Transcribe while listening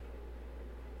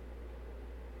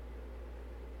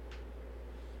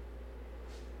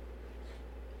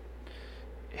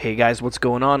Hey guys, what's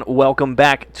going on? Welcome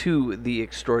back to the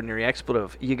Extraordinary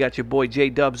Expletive. You got your boy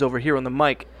J Dubs over here on the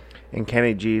mic. And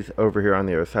Kenny G's over here on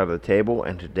the other side of the table,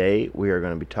 and today we are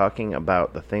going to be talking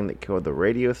about the thing that killed the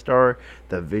radio star,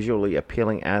 the visually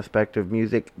appealing aspect of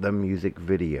music, the music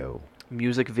video.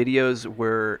 Music videos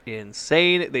were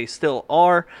insane. They still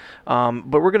are.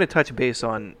 But we're going to touch base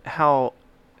on how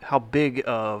big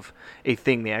of a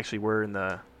thing they actually were in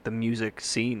the music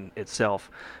scene itself.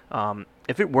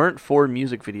 If it weren't for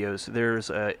music videos, there's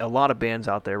a lot of bands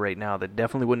out there right now that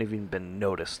definitely wouldn't have even been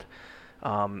noticed.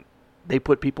 They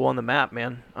put people on the map,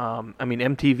 man. I mean,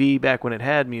 MTV, back when it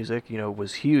had music,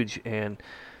 was huge. And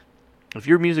if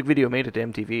your music video made it to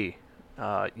MTV,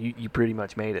 you pretty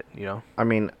much made it, I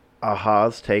mean,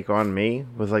 Aha's Take On Me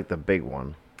was like the big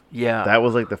one. Yeah. That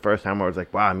was like the first time where I was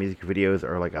like, wow, music videos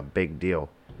are like a big deal.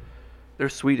 They're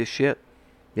sweet as shit.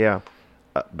 Yeah.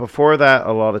 Before that,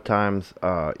 a lot of times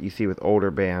you see with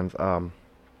older bands,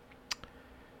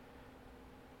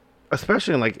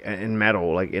 especially in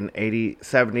metal, like in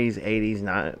 70s,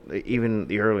 80s, even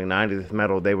the early 90s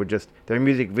metal, their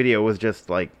music video was just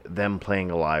like them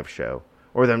playing a live show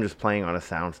or them just playing on a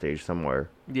soundstage somewhere.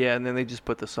 Yeah, and then they just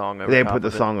put the song over They put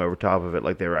the song over top of it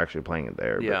like they were actually playing it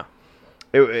there. Yeah.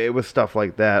 It was stuff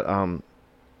like that.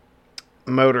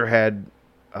 Motorhead,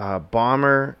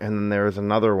 Bomber, and then there was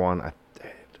another one.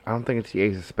 I don't think it's the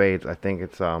Ace of Spades. I think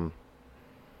it's I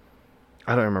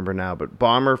don't remember now, but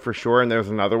Bomber for sure. And there's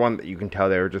another one that you can tell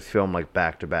they were just filmed like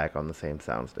back to back on the same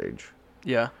soundstage.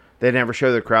 Yeah. They never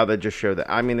show the crowd. They just show that.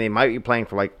 I mean, they might be playing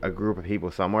for like a group of people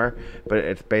somewhere, but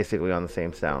it's basically on the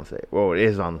same soundstage. Well, it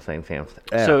is on the same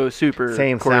soundstage. So super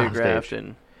same choreographed soundstage.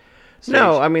 and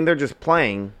No, I mean they're just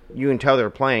playing. You can tell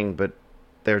they're playing, but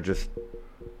they're just,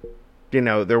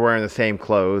 they're wearing the same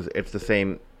clothes. It's the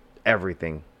same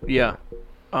everything. Yeah.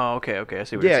 Oh, okay. I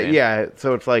see what you're saying. Yeah.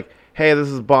 So it's like, hey, this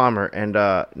is Bomber, and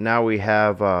now we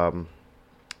have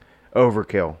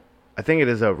Overkill. I think it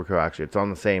is Overkill, actually. It's on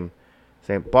the same.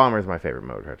 Bomber is my favorite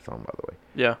Motorhead song, by the way.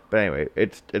 Yeah. But anyway,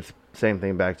 it's same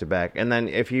thing back to back. And then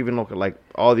if you even look at like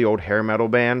all the old hair metal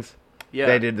bands,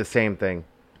 they did the same thing.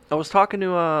 I was talking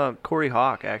to Corey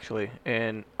Hawk, actually,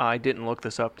 and I didn't look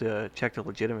this up to check the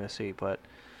legitimacy, but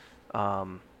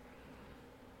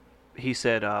he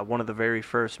said one of the very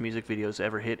first music videos to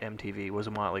ever hit MTV was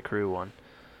a Motley Crue one.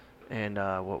 And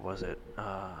what was it?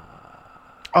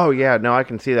 Oh yeah, no, I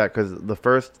can see that because the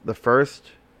first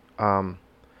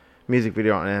music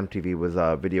video on MTV was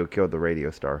 "Video Killed the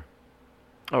Radio Star."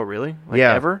 Oh really?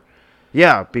 Yeah. Ever?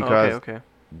 Yeah, because Okay.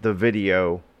 the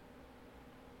video.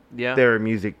 Yeah. Their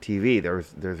music TV.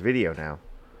 There's video now.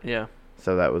 Yeah.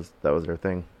 So that was their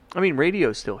thing. I mean,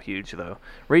 radio's still huge though.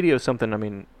 Radio's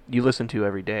something you listen to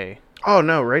every day. Oh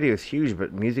no, radio's huge,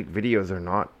 but music videos are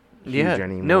not huge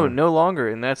anymore. No longer,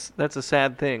 and that's a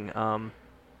sad thing.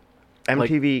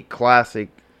 MTV Classic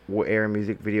will air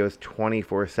music videos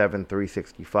 24/7,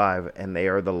 365, and they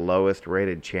are the lowest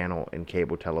rated channel in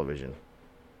cable television.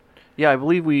 Yeah, I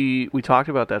believe we talked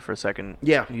about that for a second.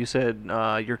 Yeah. You said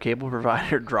your cable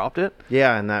provider dropped it?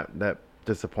 Yeah, and that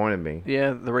disappointed me.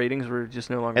 Yeah, the ratings were just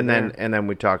no longer And there. then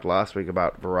we talked last week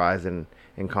about Verizon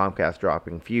and Comcast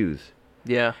dropping Fuse.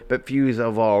 Yeah. But Fuse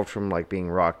evolved from like being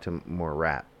rock to more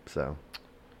rap, so.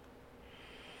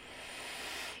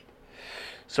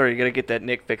 Sorry, you gotta get that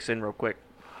Nick fix in real quick.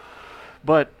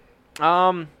 But,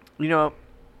 not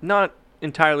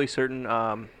entirely certain,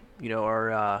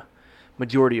 our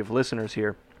majority of listeners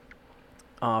here.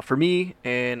 For me,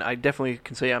 and I definitely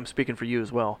can say I'm speaking for you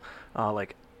as well,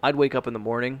 I'd wake up in the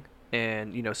morning,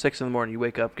 and, 6 in the morning, you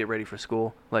wake up, get ready for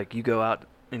school. Like, you go out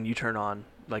and you turn on,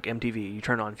 like, MTV, you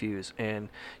turn on Fuse, and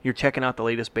you're checking out the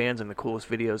latest bands and the coolest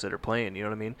videos that are playing, you know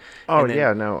what I mean? Oh,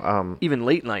 yeah, no. Even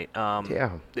late night,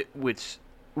 Yeah. which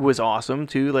was awesome,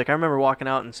 too. Like, I remember walking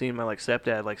out and seeing my,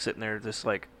 stepdad, sitting there just,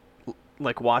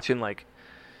 watching,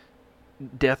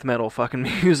 death metal fucking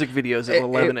music videos at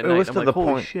 11 at night. I'm like,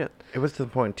 holy shit. It was to the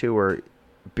point, too, where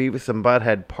Beavis and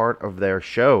Butthead, part of their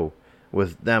show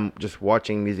was them just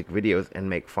watching music videos and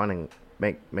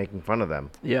making fun of them.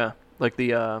 Yeah, like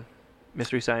the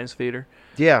Mystery Science Theater.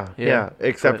 Yeah.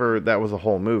 Except for that was a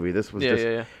whole movie. This was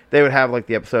Yeah. They would have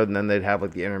the episode, and then they'd have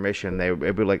the intermission.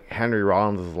 It'd be like Henry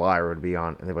Rollins' Liar would be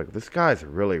on, and they'd be like, "This guy's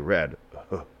really red."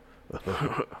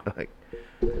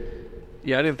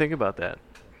 Yeah, I didn't think about that.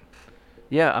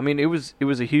 Yeah, I mean it was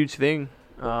a huge thing.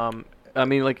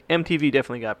 MTV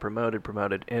definitely got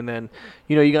promoted, and then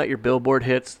you got your Billboard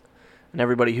hits, and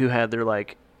everybody who had their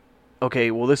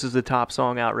okay, well, this is the top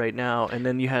song out right now, and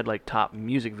then you had top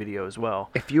music video as well.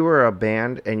 If you were a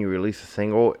band and you released a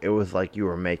single, it was like you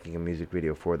were making a music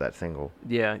video for that single.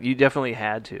 Yeah, you definitely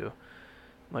had to.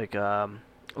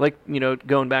 like,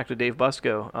 going back to Dave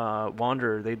Busco,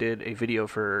 Wanderer, they did a video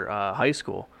for high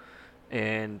school,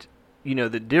 and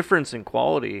the difference in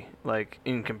quality, like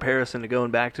in comparison to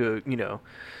going back to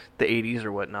the 80s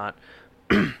or whatnot.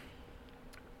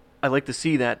 I like to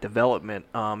see that development,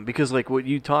 because like what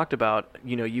you talked about,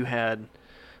 you had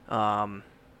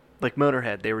like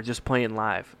Motorhead, they were just playing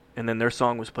live, and then their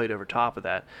song was played over top of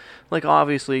that. Like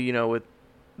obviously, with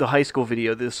the high school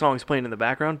video, the song's playing in the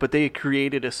background, but they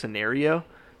created a scenario.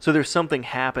 So there's something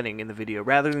happening in the video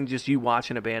rather than just you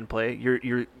watching a band play.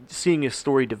 You're seeing a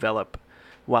story develop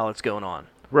while it's going on.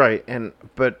 Right,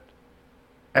 but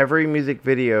every music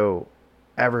video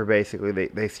ever, basically,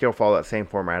 they still follow that same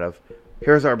format of,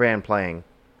 here's our band playing,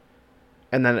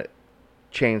 and then it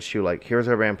changed to, like, here's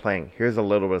our band playing, here's a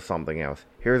little bit of something else,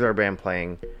 here's our band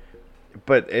playing,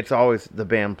 but it's always the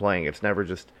band playing. It's never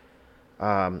just,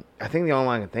 I think the only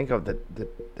one I can think of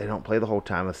that they don't play the whole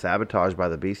time is Sabotage by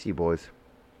the Beastie Boys.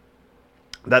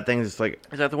 That thing's just like...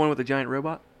 Is that the one with the giant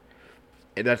robot?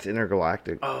 That's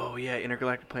Intergalactic. Oh, yeah,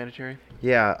 Intergalactic Planetary.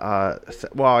 Yeah,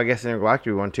 well, I guess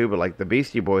Intergalactic one too, but like the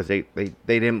Beastie Boys, they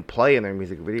didn't play in their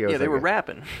music videos. Yeah, they were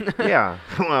rapping. Yeah,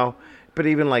 well, but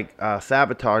even like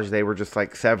Sabotage, they were just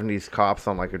like 70s cops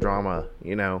on like a drama,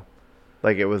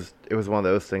 Like it was one of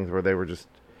those things where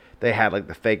they had like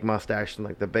the fake mustache and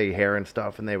like the big hair and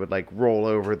stuff, and they would like roll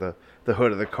over the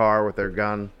hood of the car with their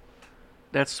gun.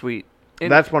 That's sweet.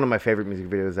 And that's one of my favorite music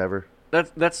videos ever.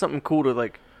 That's something cool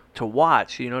to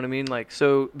watch, you know what I mean? Like,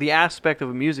 so the aspect of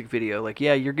a music video, like,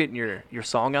 yeah, you're getting your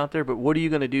song out there, but what are you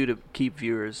going to do to keep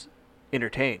viewers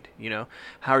entertained,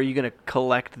 How are you going to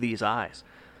collect these eyes?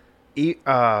 The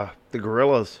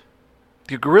Gorillaz.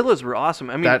 The Gorillaz were awesome.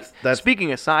 I mean, that's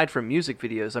speaking aside from music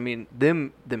videos, I mean,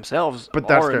 themselves but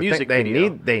that's are their a music thing. video.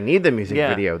 They need the music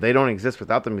video. They don't exist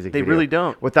without the music video. They really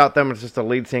don't. Without them, it's just a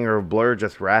lead singer of Blur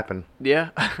just rapping. Yeah.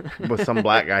 With some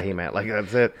black guy he met. Like,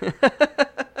 that's it.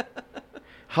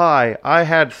 Hi, I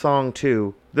had song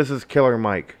 2. This is Killer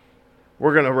Mike.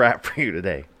 We're going to rap for you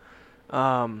today.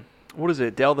 What is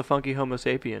it? Del the Funky Homo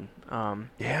Sapien.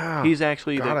 Yeah. He's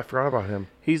actually... God, I forgot about him.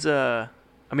 He's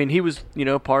I mean, he was,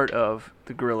 part of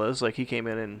the Gorillaz. Like, he came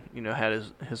in and, had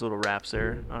his little raps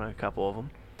there on a couple of them.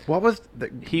 What was... The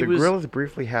Gorillaz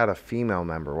briefly had a female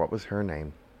member. What was her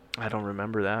name? I don't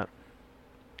remember that.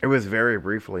 It was very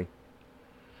briefly.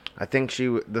 I think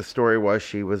the story was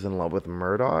she was in love with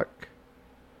Murdoch,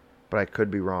 but I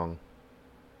could be wrong.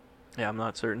 Yeah, I'm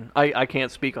not certain. I can't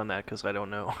speak on that because I don't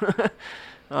know.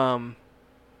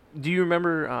 Do you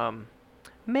remember...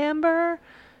 Member?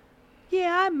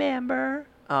 Yeah, I remember.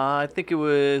 I think it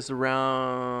was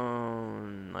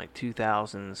around like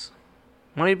 2000s.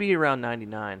 Might be around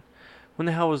 99. When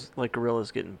the hell was like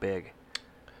Gorillaz getting big?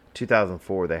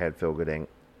 2004 they had Feel Good Inc.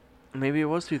 Maybe it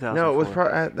was 2004. No, it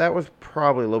was that was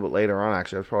probably a little bit later on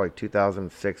actually. It was probably like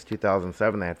 2006,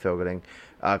 2007 they had Feel Good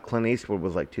Inc. Clint Eastwood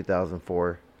was like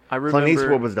 2004. I remember Clint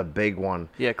Eastwood was the big one.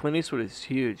 Yeah, Clint Eastwood is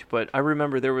huge, but I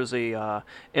remember there was a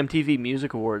MTV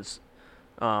Music Awards.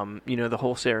 The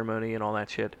whole ceremony and all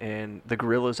that shit, and the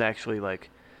Gorillaz actually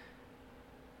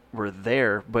were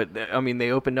there, but I mean they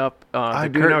opened up the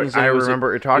curtains. I remember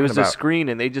what you're talking about. It was a screen,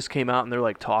 and they just came out and they're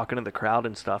like talking to the crowd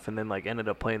and stuff, and then like ended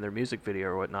up playing their music video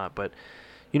or whatnot. But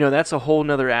that's a whole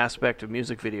nother aspect of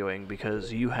music videoing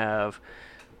because you have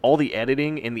all the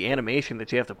editing and the animation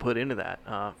that you have to put into that.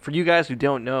 For you guys who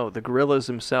don't know, the Gorillaz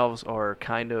themselves are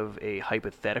kind of a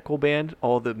hypothetical band.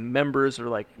 All the members are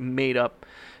like made up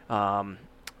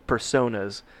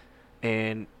personas,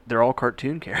 and they're all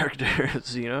cartoon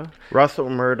characters, Russell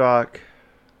Murdoch,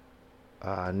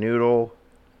 Noodle,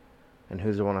 and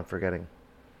who's the one I'm forgetting?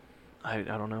 I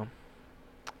don't know.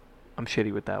 I'm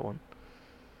shitty with that one.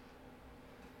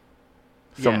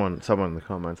 Someone in the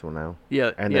comments will know.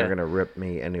 Yeah, and they're gonna rip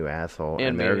me a new asshole,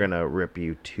 and they're gonna rip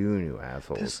you 2 new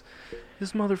assholes.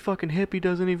 This motherfucking hippie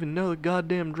doesn't even know the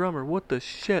goddamn drummer. What the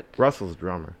shit? Russell's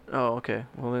drummer. Oh, okay.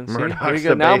 Well then, Murdoch's there you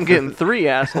go. Now I'm getting 3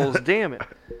 assholes. Damn it.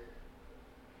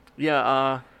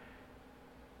 Yeah.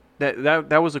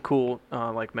 That was a cool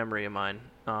memory of mine.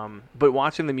 But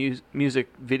watching the music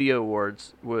video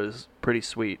awards was pretty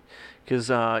sweet because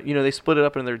they split it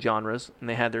up into their genres and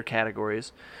they had their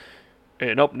categories.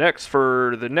 And up next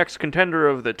for the next contender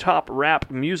of the top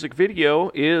rap music video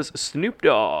is Snoop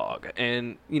Dogg.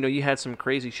 And, you had some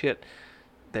crazy shit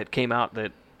that came out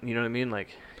that, you know what I mean?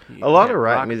 Like a lot of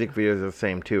rap music videos are the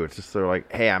same, too. It's just they're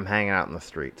like, hey, I'm hanging out in the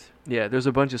streets. Yeah, there's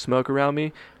a bunch of smoke around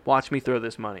me. Watch me throw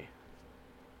this money.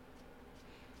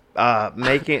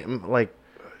 Making, like,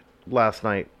 last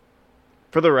night,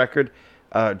 for the record,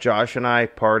 Josh and I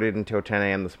partied until 10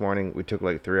 a.m. this morning. We took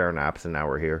like 3-hour naps, and now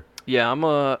we're here. Yeah, I'm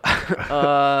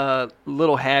a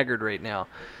little haggard right now.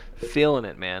 Feeling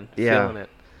it, man. Yeah. Feeling it.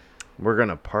 We're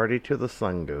gonna party till the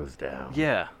sun goes down.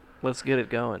 Yeah, let's get it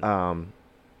going.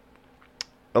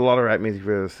 A lot of rap music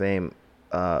are the same.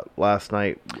 Last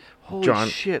night, Holy John-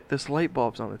 shit, this light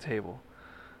bulb's on the table.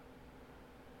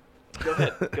 Go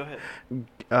ahead, go ahead.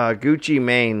 Gucci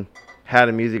Mane had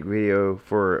a music video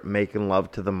for "Making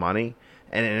Love to the Money,"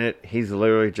 and in it, he's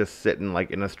literally just sitting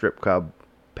like in a strip club,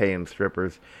 paying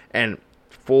strippers, and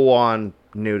full on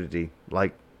nudity.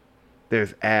 Like,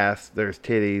 there's ass, there's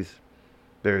titties,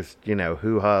 there's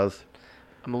hoo-has.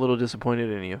 I'm a little disappointed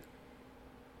in you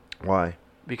Why?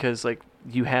 because like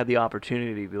you had the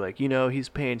opportunity to be like, he's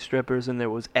paying strippers and there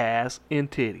was ass and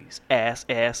titties, ass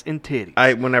and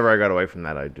titties. Whenever I got away from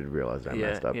that, I did realize I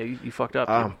messed up. Yeah, you fucked up.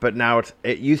 Dude. But now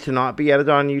it used to not be edited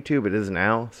on YouTube. It is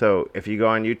now. So if you go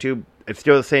on YouTube, it's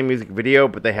still the same music video,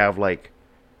 but they have like,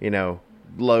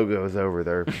 logos over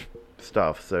their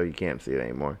stuff, so you can't see it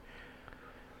anymore.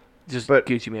 But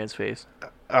Gucci Mane's face.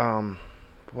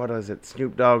 What is it?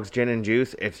 Snoop Dogg's Gin and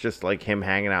Juice. It's just like him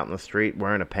hanging out in the street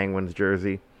wearing a Penguins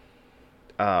jersey.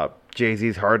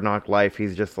 Jay-Z's Hard Knock Life.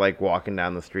 He's just like walking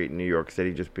down the street in New York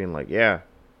City, just being like, yeah.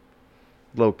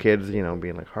 Little kids,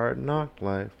 being like, Hard Knock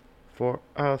Life for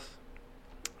us.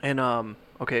 And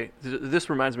okay, this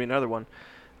reminds me of another one.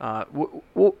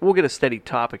 We'll get a steady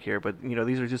topic here, but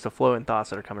these are just the flowing thoughts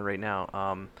that are coming right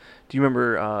now. Do you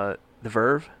remember the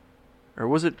Verve, or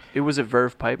was it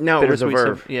Verve Pipe? No, it was the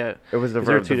Verve. Yeah, it was the 'cause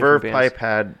there were Verve. two The Verve different Pipe bands.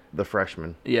 had the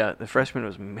Freshman. Yeah, the Freshman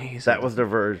was amazing. That was the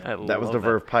Verve. I That was love the that.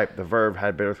 Verve Pipe. The Verve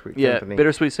had Bittersweet Yeah, Symphony.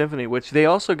 Bittersweet Symphony, which they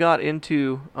also got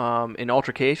into an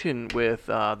altercation with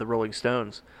the Rolling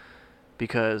Stones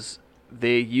because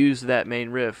they used that main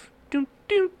riff. Dun,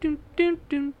 dun, dun, dun,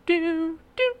 dun, dun,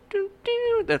 dun, dun,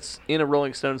 dun. That's in a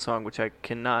Rolling Stones song, which I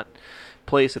cannot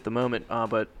place at the moment.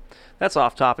 But that's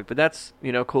off topic. But that's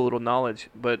cool little knowledge.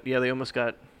 But yeah, they almost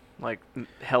got like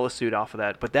hella sued off of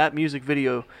that. But that music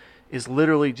video is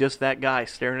literally just that guy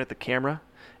staring at the camera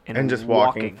and just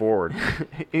walking forward.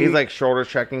 He's like shoulder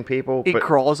checking people. He but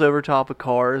crawls over top of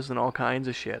cars and all kinds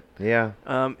of shit. yeah.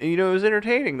 And, it was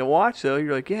entertaining to watch, though.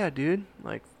 You're like, yeah, dude.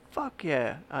 Like, fuck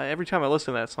yeah. Every time I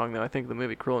listen to that song, though, I think of the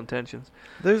movie Cruel Intentions.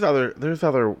 There's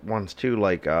other ones too,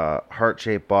 like Heart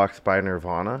Shaped Box by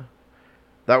Nirvana.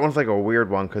 That one's like a weird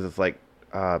one because it's like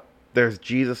there's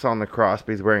Jesus on the cross,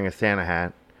 but he's wearing a Santa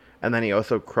hat, and then he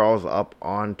also crawls up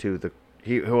onto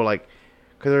he'll like,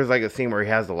 because there's like a scene where he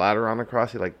has the ladder on the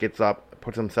cross. He like gets up,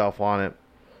 puts himself on it.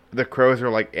 The crows are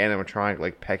like animatronic,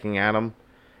 like pecking at him,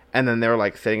 and then they're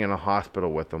like sitting in a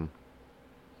hospital with him.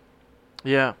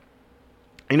 Yeah.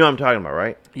 You know what I'm talking about,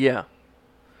 right? Yeah.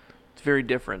 It's very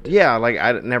different. Yeah, like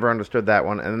I never understood that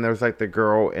one. And then there's like the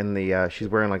girl in the she's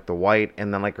wearing like the white,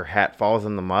 and then like her hat falls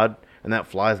in the mud, and that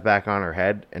flies back on her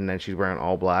head, and then she's wearing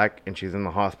all black, and she's in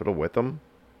the hospital with them.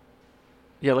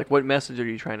 Yeah, like what message are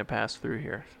you trying to pass through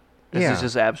here? This Yeah. is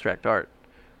just abstract art.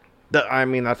 I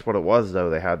mean, that's what it was though.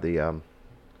 They had the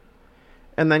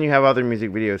and then you have other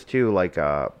music videos too, like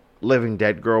 "Living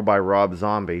Dead Girl" by Rob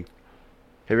Zombie.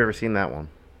 Have you ever seen that one?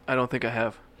 I don't think I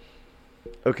have.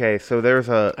 Okay, so there's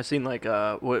a I've seen like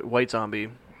White Zombie,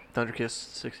 Thunderkiss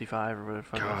 65 or whatever. the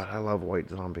fuck it God. was. I love White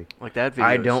Zombie. Like that video.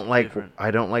 I is don't like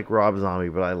different. Rob Zombie,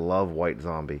 but I love White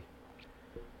Zombie.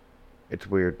 It's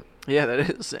weird. Yeah, that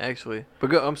is actually.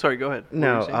 But I'm sorry. Go ahead. What were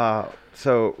you saying? No,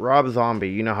 so Rob Zombie,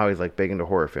 you know how he's like big into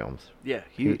horror films. Yeah,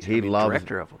 huge. he loves-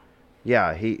 director of them.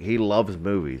 Yeah, he loves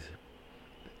movies.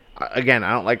 Again,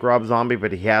 I don't like Rob Zombie,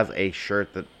 but he has a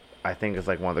shirt that I think is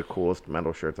like one of the coolest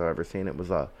metal shirts I've ever seen. It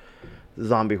was a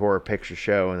zombie horror picture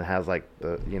show, and it has like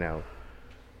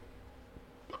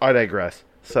I digress.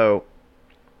 So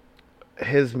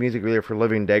his music video for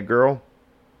 "Living Dead Girl,"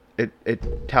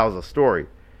 it tells a story.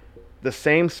 The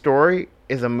same story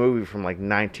is a movie from like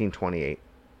 1928.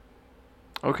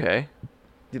 Okay.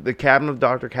 The Cabinet of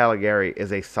Dr. Caligari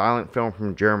is a silent film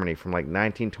from Germany from like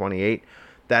 1928.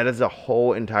 That is the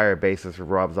whole entire basis for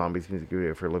Rob Zombie's music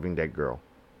video for "Living Dead Girl."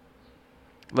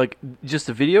 Like just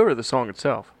the video or the song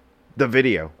itself? The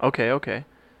video. Okay.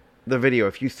 The video.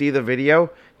 If you see the video,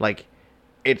 like,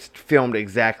 it's filmed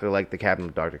exactly like the Cabinet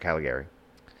of Dr. Caligari.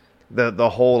 The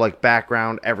whole like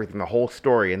background, everything, the whole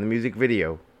story, and the music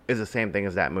video is the same thing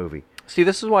as that movie. See,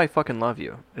 this is why I fucking love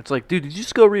you. It's like, dude, did you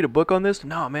just go read a book on this?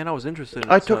 No, man, I was interested in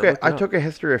it. I so took looked it up. a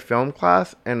history of film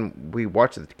class, and we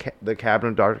watched the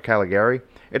Cabinet of Dr. Caligari.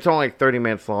 It's only like 30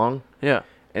 minutes long, Yeah.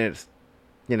 and it's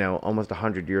almost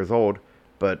 100 years old,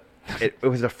 but it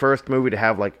was the first movie to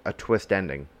have like a twist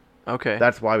ending. Okay.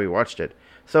 That's why we watched it.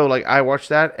 So like I watched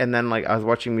that, and then like I was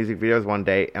watching music videos one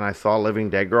day, and I saw "Living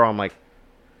Dead Girl." I'm like,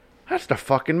 that's the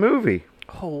fucking movie.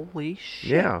 Holy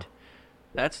shit. Yeah.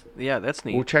 That's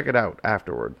neat. We'll check it out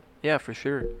afterward. Yeah, for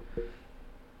sure.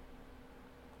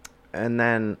 And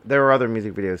then there were other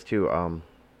music videos too.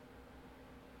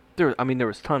 There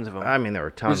was tons of them. I mean, there were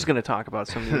We're tons. just gonna talk about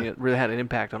something that really had an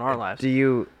impact on our lives. Do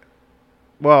you?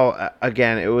 Well,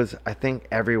 again, it was, I think,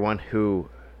 everyone who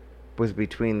was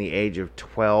between the age of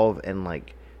 12 and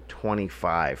like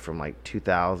 25 from like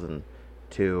 2000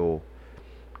 to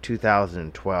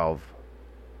 2012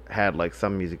 had like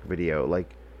some music video,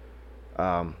 like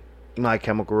My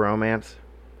Chemical Romance.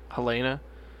 Helena,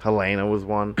 Was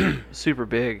one. super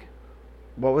big.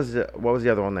 What was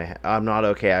the other one they had? I'm Not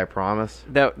Okay, I Promise.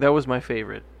 That was my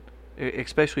favorite,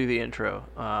 especially the intro.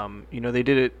 They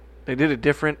did it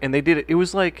different, and they did it. It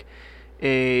was like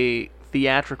a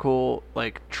theatrical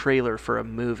like trailer for a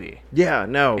movie. Yeah,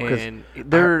 no, because And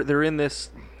they're in this.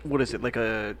 What is it, like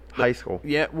a high school.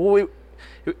 Yeah, well,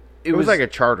 it was like a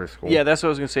charter school. Yeah, that's what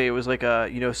I was gonna say. It was like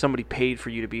somebody paid for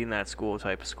you to be in that school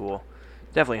type of school.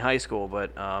 Definitely high school,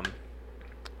 but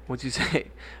what'd you say?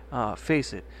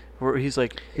 Face it. Where he's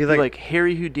like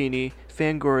Harry Houdini,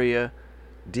 Fangoria,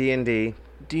 D&D,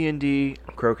 D&D,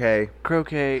 croquet.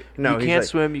 No, you he's can't like-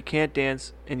 swim, you can't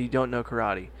dance, and you don't know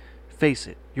karate. Face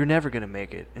it, you're never gonna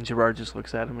make it. And Gerard just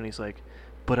looks at him and he's like,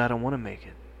 "But I don't want to make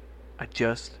it. I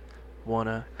just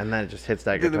wanna." And then it just hits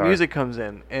that The guitar. music comes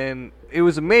in, and it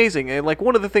was amazing. And like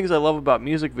one of the things I love about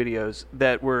music videos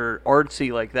that were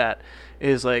artsy like that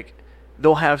is like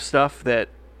they'll have stuff that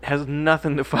has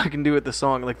nothing to fucking do with the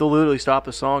song. Like they'll literally stop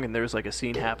the song and there's like a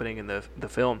scene happening in the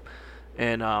film,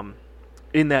 and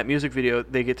in that music video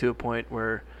they get to a point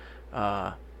where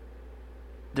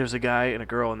there's a guy and a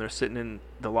girl and they're sitting in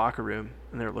the locker room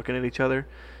and they're looking at each other,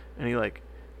 and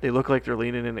they look like they're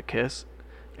leaning in a kiss.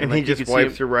 And like, he you just can see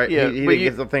wipes him- her right. Yeah, he but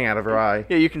gets the thing out of her eye.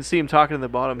 Yeah, you can see him talking in the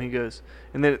bottom. He goes,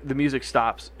 and then the music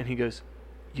stops, and he goes,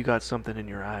 "You got something in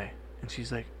your eye." And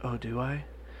she's like, "Oh, do I?"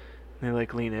 And they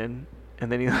like lean in,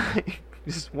 and then he like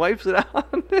just wipes it out.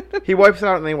 He wipes it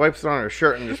out and then he wipes it on her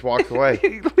shirt and just walks away.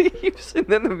 He leaves, and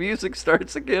then the music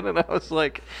starts again, and I was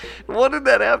like, "What did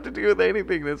that have to do with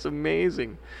anything?" That's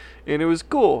amazing, and it was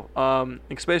cool.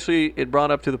 Especially it brought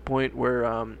up to the point where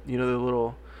the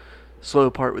little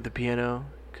slow part with the piano.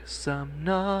 'Cause I'm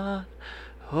not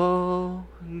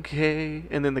okay.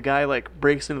 And then the guy like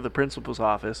breaks into the principal's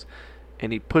office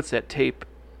and he puts that tape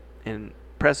and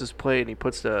presses play and he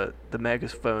puts the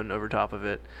megaphone over top of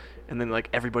it. And then like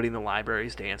everybody in the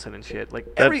library's dancing and shit. Like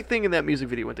everything in that music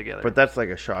video went together. But that's like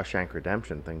a Shawshank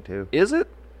Redemption thing too. Is it?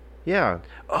 Yeah,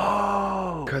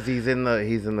 Oh. because he's in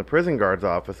the prison guard's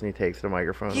office and he takes the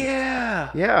microphone.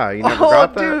 Yeah. Yeah, you never Oh,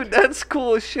 got that? dude, that's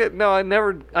cool as shit. No, I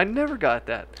never got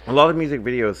that. A lot of music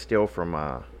videos steal from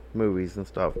movies and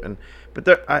stuff,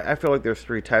 but I feel like there's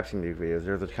three types of music videos.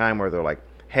 There's a time where they're like,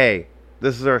 "Hey,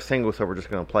 this is our single, so we're just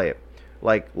gonna play it."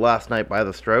 Like Last Night by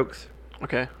The Strokes,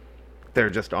 Okay. they're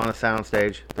just on a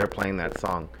soundstage, they're playing that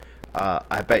song.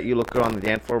 I Bet You Look Good on the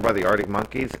Dance Floor by the Arctic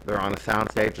Monkeys, they're on a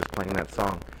soundstage just playing that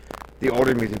song. The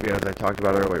older music videos I talked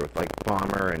about earlier with like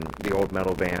Bomber and the old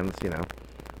metal bands,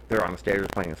 they're on a stage just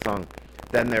playing a song.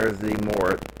 Then there's the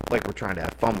more, like, we're trying to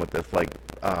have fun with this, like,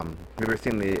 have you ever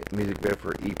seen the music video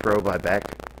for E-Pro by Beck?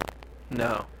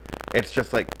 No. It's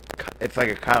just like, it's like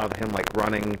a cut of him, like,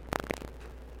 running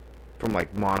from,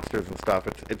 like, monsters and stuff.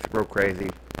 It's real crazy.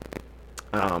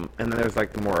 And then there's,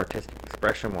 like, the more artistic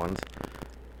expression ones,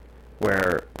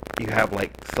 where you have,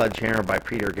 like, Sledgehammer by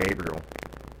Peter Gabriel.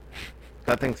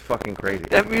 That thing's fucking crazy.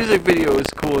 That music video is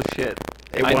cool as shit.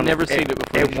 I'd never seen it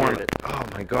before you shared it. Oh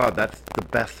my god, that's the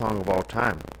best song of all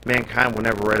time. Mankind will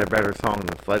never write a better song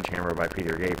than Sledgehammer by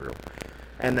Peter Gabriel.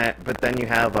 But then you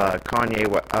have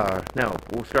Kanye. No,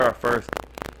 we'll start off first.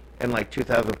 In like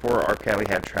 2004, R. Kelly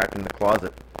had Trapped in the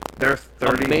Closet. There's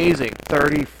Amazing.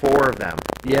 34 of them.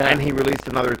 Yeah. And he released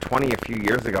another 20 a few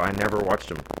years ago. I never watched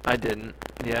them. I didn't.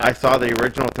 Yeah. I saw the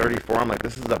original 34. I'm like,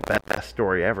 this is the best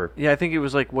story ever. Yeah, I think it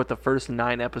was like the first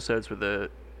 9 episodes were the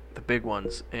big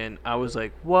ones, and I was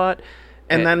like, what?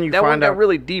 And then you that one find got out-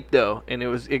 really deep though, and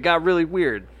it got really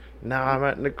weird. Now I'm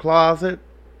in the closet,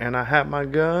 and I have my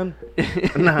gun,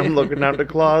 and I'm looking out the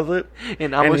closet,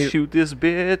 And I'm gonna he's- shoot this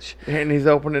bitch. and he's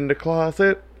opening the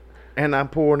closet, and I'm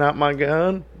pulling out my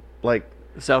gun. Like,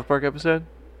 The South Park episode.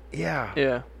 yeah,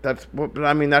 Yeah. that's what. But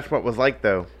I mean, that's what was like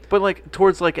though. But like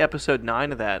towards like episode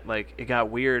 9 of that, like it got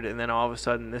weird, and then all of a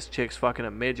sudden this chick's fucking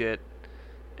a midget,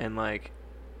 and like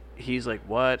he's like,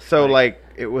 what? So like,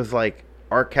 it was like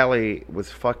R. Kelly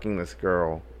was fucking this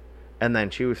girl, and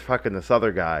then she was fucking this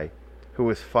other guy, who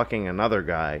was fucking another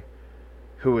guy,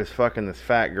 who was fucking this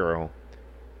fat girl,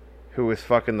 who was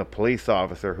fucking the police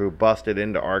officer who busted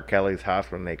into R. Kelly's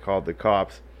house when they called the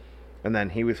cops, and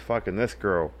then he was fucking this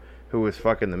girl, who was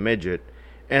fucking the midget,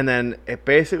 And then it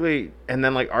basically, and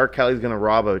then like R. Kelly's gonna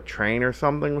rob a train or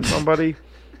something with somebody.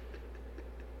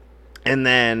 And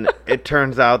then it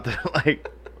turns out that like,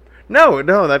 no,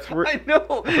 that's I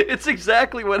know. It's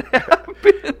exactly what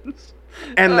happens.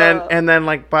 And then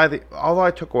like all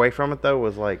I took away from it though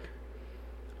was like,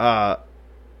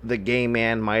 the gay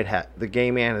man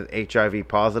is HIV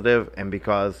positive, and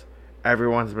because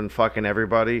everyone's been fucking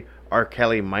everybody, R.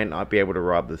 Kelly might not be able to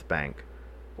rob this bank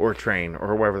or train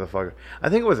or whatever the fuck. I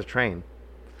think it was a train.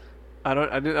 I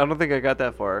don't think I got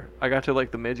that far. I got to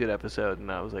like the midget episode,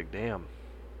 and I was like, damn,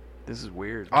 this is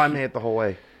weird. Oh, I made it the whole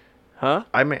way. Huh?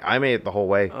 I made it the whole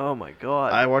way. Oh my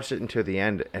god. I watched it until the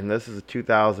end, and this is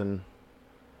 2000.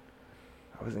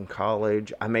 I was in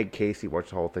college. I made Casey watch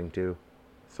the whole thing too.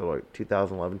 So like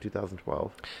 2011,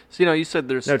 2012. So you said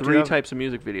there's 3 2000 types of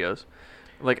music videos.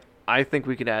 Like I think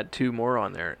we could add 2 more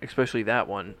on there, especially that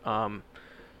one.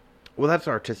 Well, that's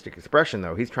artistic expression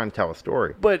though. He's trying to tell a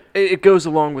story. But it goes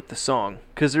along with the song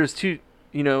because there's 2.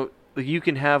 Like you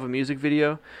can have a music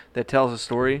video that tells a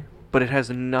story, but it has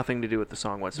nothing to do with the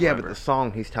song whatsoever. Yeah, but the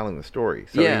song, he's telling the story.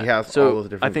 So yeah, he has so all those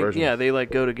different I think, versions. Yeah, they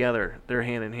like go together. They're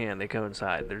hand in hand. They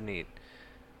coincide. They're neat.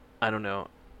 I don't know.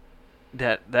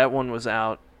 That one was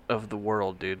out of the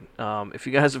world, dude. If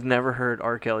you guys have never heard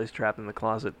R. Kelly's Trapped in the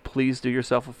Closet, please do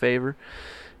yourself a favor.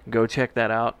 Go check that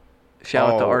out. Shout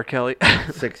out to R. Kelly.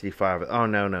 65. Oh,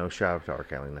 no. Shout out to R.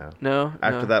 Kelly now. No?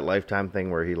 After that Lifetime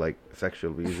thing where he, like,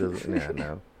 sexually abuses. Yeah,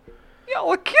 no.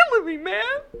 Y'all are killing me, man.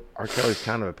 R. Kelly's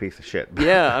kind of a piece of shit.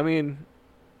 Yeah, I mean...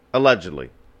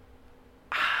 Allegedly.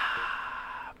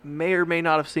 May or may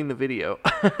not have seen the video.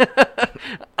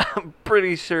 I'm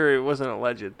pretty sure it wasn't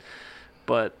alleged.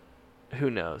 But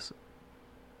who knows?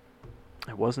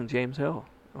 It wasn't James Hill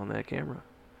on that camera.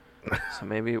 So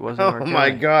maybe it wasn't R. Kelly. Oh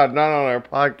my god, not on our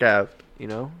podcast.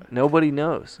 Nobody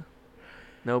knows.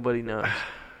 Nobody knows.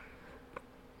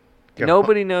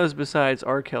 Nobody knows besides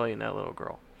R. Kelly and that little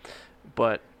girl.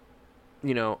 But,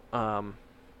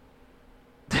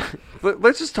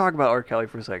 let's just talk about R. Kelly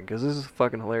for a second, because this is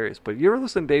fucking hilarious. But you ever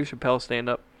listen to Dave Chappelle stand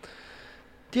up?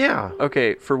 Yeah.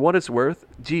 Okay, for what it's worth,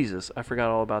 Jesus, I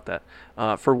forgot all about that.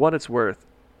 For what it's worth,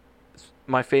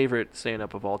 my favorite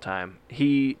stand-up of all time.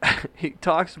 He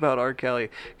talks about R. Kelly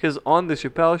because on the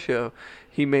Chappelle Show,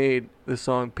 he made the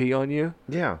song "Pee on You."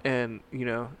 Yeah. And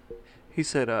he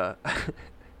said,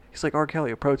 he's like, R.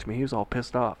 Kelly approached me. He was all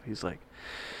pissed off. He's like,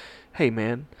 "Hey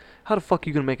man, how the fuck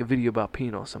you gonna make a video about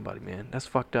peeing on somebody, man? That's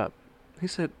fucked up." He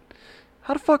said,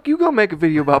 "How the fuck you gonna make a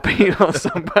video about peeing on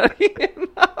somebody?" And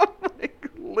I'm like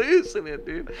losing it,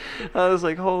 dude. I was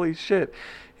like, holy shit.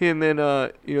 And then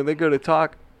they go to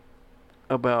talk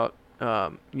about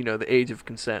the age of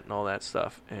consent and all that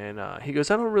stuff, and he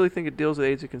goes, I don't really think it deals with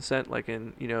age of consent, like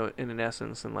in an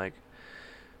essence, and like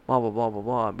blah blah blah blah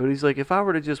blah. But he's like, if I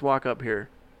were to just walk up here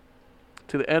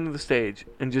to the end of the stage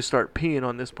and just start peeing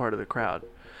on this part of the crowd,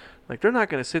 like they're not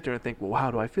going to sit there and think, well,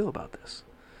 how do I feel about this?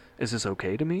 Is this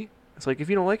okay to me? It's like, if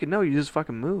you don't like it, no, you just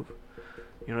fucking move.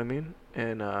 You know what I mean?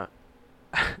 And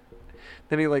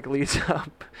then he like leads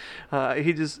up.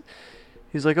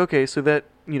 He's like, okay, so that,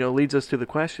 leads us to the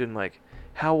question, like,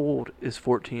 how old is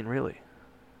 14 really?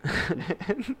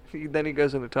 Then he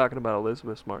goes into talking about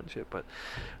Elizabeth Smart and shit, but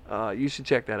you should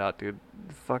check that out, dude.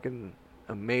 Fucking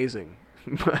amazing.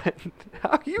 But how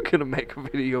are you going to make a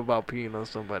video about peeing on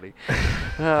somebody?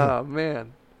 Oh,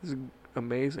 man. This is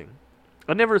amazing.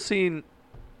 I've never seen,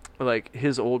 like,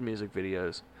 his old music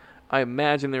videos. I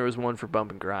imagine there was one for Bump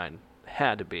and Grind.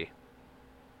 Had to be.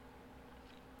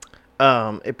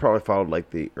 It probably followed like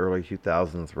the early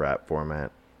 2000s rap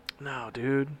format. No,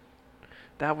 dude.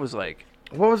 That was like...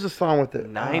 What was the song with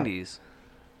it? 90s.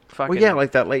 Well, yeah,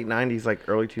 like that late 90s, like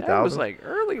early 2000s. That was like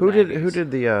early 90s. Who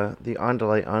did the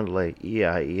Andale,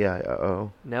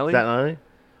 E-I-E-I-O? Nelly? Is that Nelly?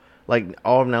 Like,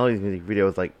 all of Nelly's music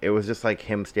videos, like, it was just like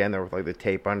him standing there with like the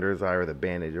tape under his eye or the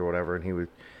bandage or whatever, and he was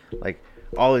like,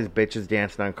 all these bitches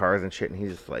dancing on cars and shit, and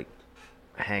he's just like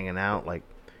hanging out, like,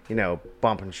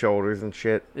 bumping shoulders and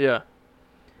shit. Yeah.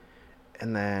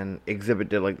 And then Exhibit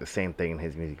did like the same thing in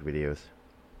his music videos.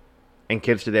 And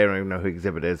kids today don't even know who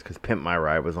Exhibit is because Pimp My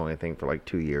Ride was only a thing for like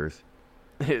 2 years.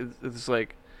 It's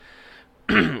like,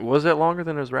 was that longer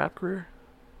than his rap career?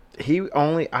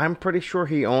 I'm pretty sure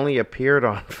he only appeared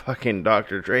on fucking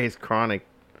Dr. Dre's Chronic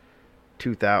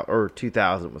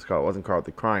 2000 was called. It wasn't called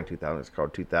The Chronic 2000, it's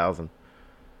called 2000.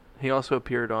 He also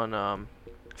appeared on...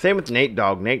 Same with Nate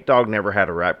Dogg. Nate Dogg never had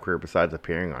a rap career besides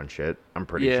appearing on shit. I'm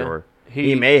pretty sure.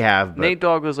 He may have, but... Nate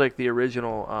Dogg was like the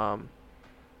original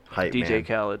hype DJ man.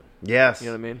 Khaled. Yes. You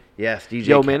know what I mean? Yes, DJ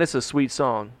Yo, man, it's a sweet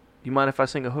song. You mind if I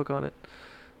sing a hook on it?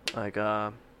 Like,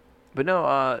 but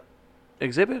no,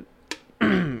 Exhibit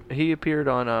He appeared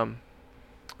on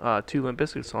 2 Limp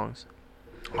Bizkit songs.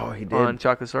 Oh, he did. On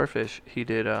Chocolate Starfish, he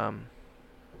did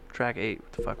track 8.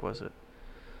 What the fuck was it?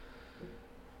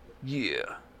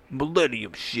 Yeah,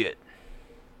 Millennium shit.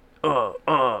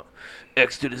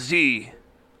 X to the Z.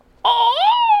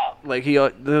 Oh, like I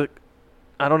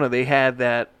don't know. They had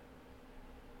that.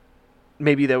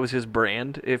 Maybe that was his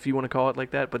brand, if you want to call it like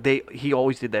that. But he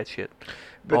always did that shit.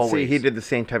 But always. see, he did the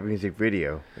same type of music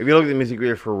video. If you look at the music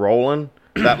video for Rollin',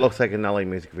 that looks like an LA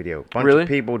music video. Bunch Really? of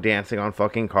people dancing on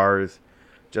fucking cars,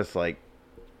 just like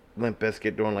Limp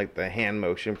Bizkit doing like the hand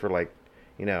motion for like,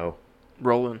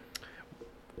 Rolling.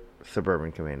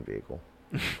 Suburban Command Vehicle.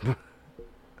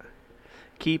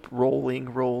 Keep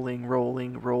rolling, rolling,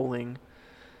 rolling, rolling.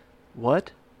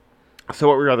 What? So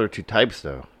what were your other 2 types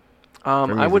though? I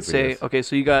would music say videos. okay.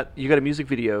 So you got a music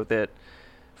video that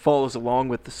follows along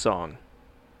with the song,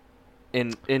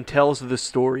 and tells the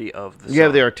story of the song. You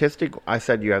have the artistic. I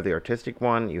said you have the artistic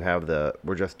one. You have the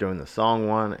we're just doing the song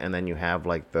one, and then you have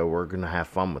like the we're gonna have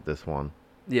fun with this one.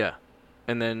 Yeah,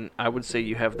 and then I would say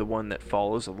you have the one that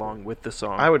follows along with the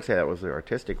song. I would say that was the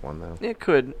artistic one though. It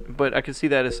could, but I could see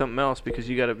that as something else because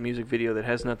you got a music video that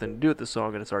has nothing to do with the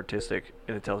song and it's artistic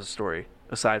and it tells a story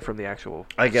aside from the actual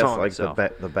I guess song like itself.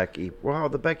 the Beck E. Well,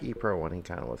 the Beck E Pro one, he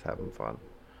kind of was having fun.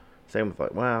 Same with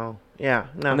like, well, yeah,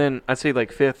 no. And then I'd say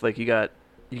like fifth, like you got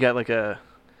like an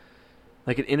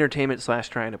entertainment /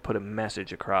 trying to put a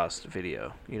message across the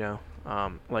video.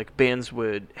 Like bands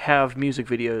would have music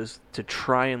videos to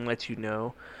try and let you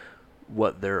know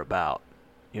what they're about.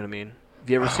 You know what I mean? Have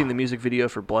you ever seen the music video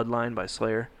for Bloodline by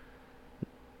Slayer?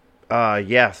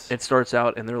 Yes. It starts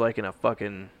out and they're like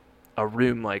in a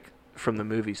room like from the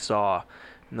movie Saw,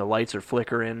 and the lights are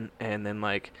flickering, and then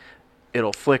like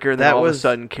it'll flicker, and then all of a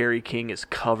sudden Kerry King is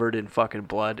covered in fucking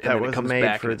blood, and then it comes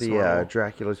back. That was made for the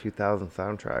Dracula 2000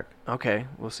 soundtrack. Okay,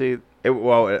 we'll see. It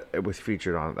was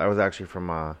featured on. That was actually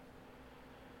from.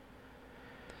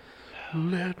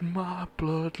 Let my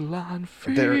bloodline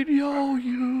feed your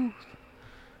youth.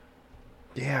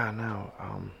 Yeah, no.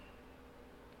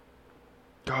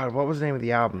 God, what was the name of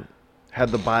the album? Had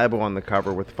the Bible on the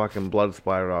cover with fucking blood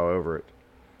splattered all over it.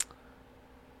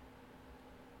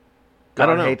 God I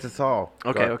don't know. Hates Us All.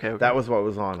 Okay. That was what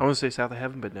was on. I want to say South of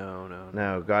Heaven, but no.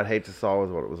 No, God Hates Us All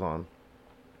was what it was on.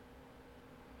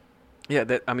 Yeah,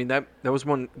 that was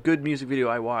one good music video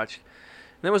I watched.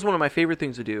 And that was one of my favorite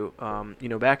things to do.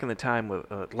 Back in the time with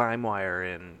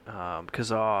LimeWire and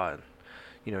Kazaa,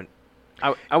 and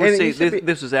I would say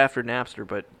this was after Napster,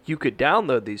 but you could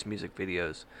download these music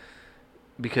videos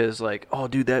because, like, oh,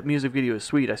 dude, that music video is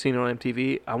sweet. I seen it on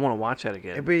MTV. I want to watch that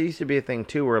again. But it used to be a thing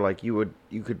too, where like you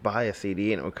could buy a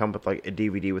CD and it would come with like a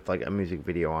DVD with like a music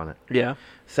video on it. Yeah.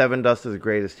 Seven Dust's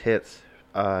Greatest Hits,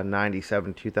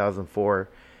 97, 2004,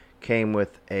 came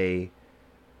with a.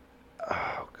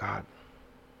 Oh God.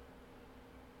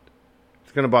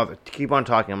 It's gonna bother. Keep on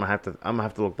talking. I'm gonna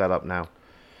have to look that up now.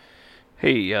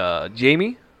 Hey,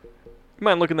 Jamie, you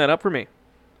mind looking that up for me?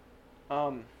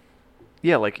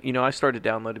 Yeah, like, I started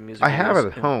downloading music. I have it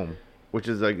at home, which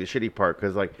is like the shitty part,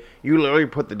 because like you literally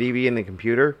put the DVD in the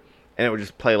computer, and it would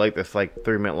just play like this like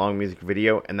 3-minute long music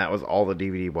video, and that was all the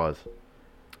DVD was.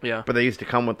 Yeah. But they used to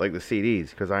come with like the CDs,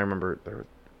 because I remember there were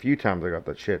a few times I got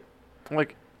that shit.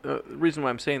 Like, the reason why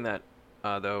I'm saying that,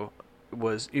 though,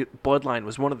 was Bloodline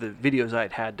was one of the videos I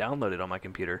had downloaded on my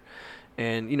computer,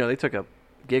 and they took up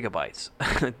gigabytes,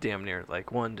 damn near,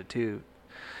 like 1 to 2,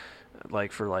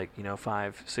 like for like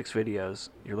 5, 6 videos.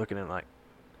 You're looking at like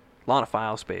a lot of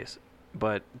file space,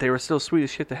 but they were still sweet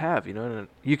as shit to have, and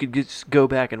you could just go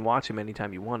back and watch them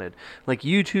anytime you wanted. Like,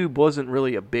 YouTube wasn't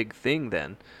really a big thing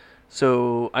then,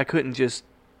 so I couldn't just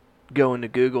go into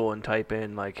Google and type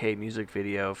in like, hey, music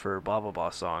video for blah blah blah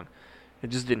song. It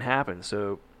just didn't happen.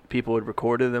 So people had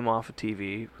recorded them off of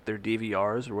TV with their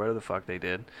DVRs or whatever the fuck they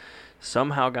did,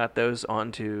 somehow got those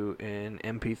onto an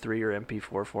MP3 or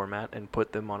MP4 format and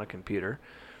put them on a computer,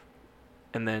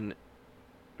 and then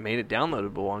made it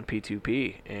downloadable on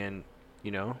P2P. And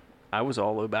I was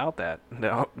all about that.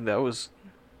 That was,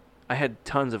 I had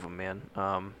tons of them,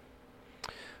 man.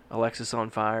 Alexis on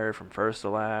Fire, From First to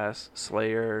Last,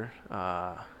 Slayer,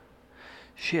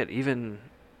 even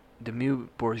Dimmu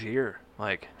Borgir.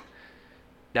 Like,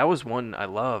 that was one I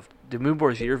loved. Dimmu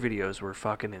Borgir videos were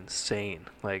fucking insane.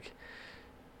 Like,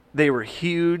 they were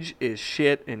huge as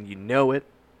shit, and it.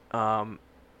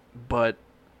 But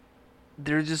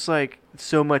there's just like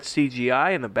so much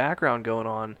CGI in the background going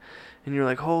on, and you're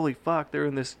like, holy fuck, they're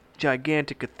in this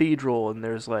gigantic cathedral, and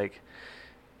there's like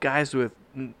guys with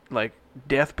like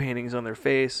death paintings on their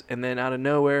face, and then out of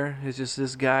nowhere is just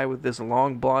this guy with this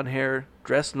long blonde hair,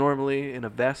 dressed normally in a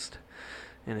vest,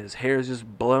 and his hair is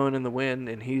just blowing in the wind,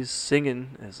 and he's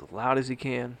singing as loud as he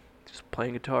can, just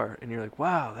playing guitar, and you're like,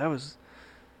 wow, that was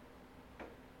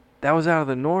out of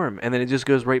the norm. And then it just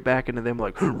goes right back into them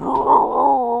like,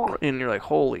 and you're like,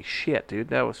 holy shit, dude,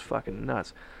 that was fucking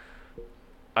nuts.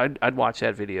 I'd watch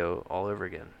that video all over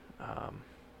again.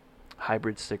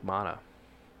 Hybrid Stigmata,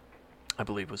 I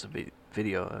believe, was a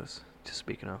video I was just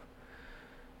speaking of.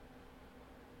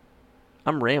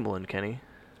 I'm rambling, Kenny.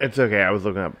 It's okay. I was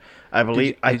looking up. I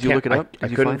believe. Did you look it up? I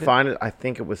couldn't find it. I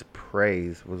think it was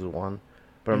Praise was one,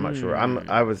 but I'm not sure.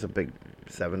 I was a big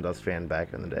Seven Dust fan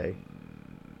back in the day.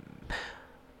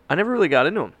 I never really got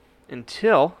into them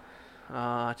until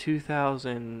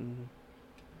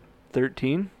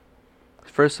 2013.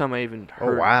 First time I even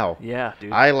heard. Oh wow! Yeah,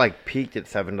 dude. I peaked at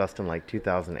Seven Dust in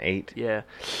 2008. Yeah.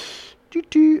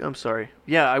 I'm sorry.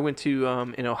 Yeah, I went to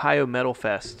an Ohio Metal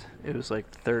Fest. It was like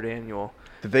the third annual.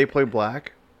 Did they play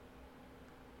Black?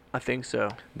 I think so.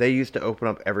 They used to open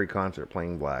up every concert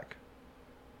playing Black.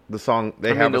 The song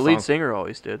they the lead singer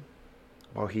always did.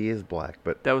 Well, he is Black,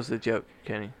 but that was the joke,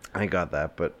 Kenny. I got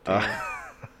that, but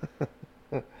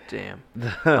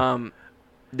damn.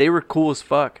 They were cool as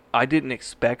fuck. I didn't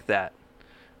expect that.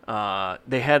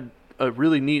 They had a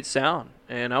really neat sound,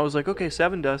 and I was like, okay,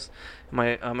 Seven Dust.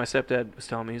 My stepdad was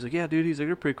telling me, he's like, yeah, dude, he's like,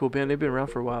 they're a pretty cool band. They've been around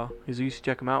for a while. He's like, you should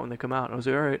check them out when they come out. And I was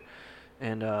like, all right.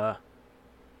 And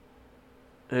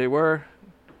they were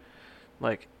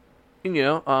like, you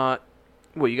got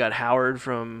Howard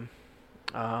from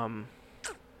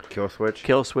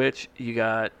Killswitch. You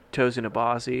got Tosin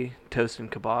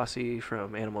Kabasi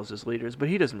from Animals as Leaders, but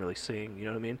he doesn't really sing, you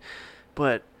know what I mean?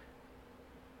 But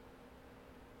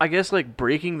I guess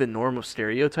breaking the norm of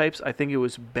stereotypes, I think it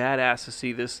was badass to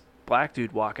see this black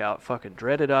dude walk out fucking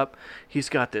dreaded up. He's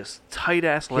got this tight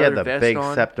ass leather vest on. He had the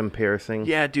big septum piercing.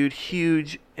 Yeah, dude,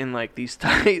 huge, in these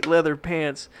tight leather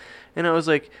pants. And I was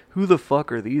like, who the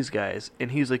fuck are these guys?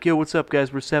 And he's like, yo, what's up,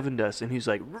 guys? We're Seven Dust. And he's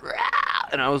like, rah!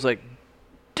 And I was like,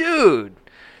 dude,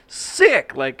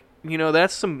 sick.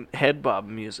 That's some head bob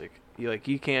music.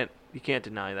 You can't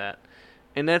deny that.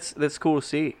 And that's cool to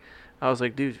see. I was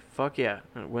like, dude, fuck yeah.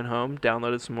 I went home,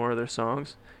 downloaded some more of their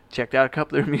songs, checked out a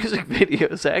couple of their music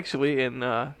videos actually, and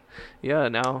yeah,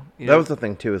 now that was the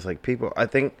thing too, is people I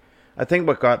think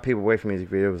what got people away from music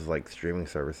videos was streaming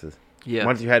services. Yeah.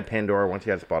 Once you had Pandora, once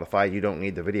you had Spotify, you don't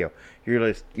need the video.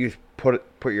 You just put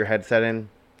your headset in,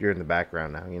 you're in the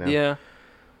background now, Yeah.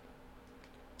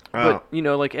 But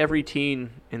every teen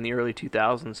in the early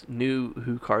 2000s knew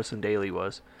who Carson Daly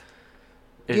was.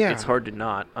 It's hard to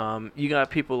not. You got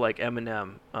people like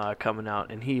Eminem coming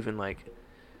out, and he even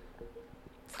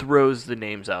throws the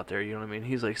names out there. You know what I mean?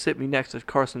 He's like, sit me next to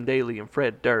Carson Daly and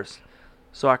Fred Durst,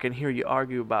 so I can hear you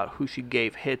argue about who she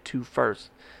gave head to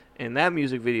first. And that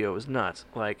music video was nuts.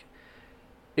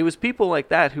 It was people like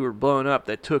that who were blowing up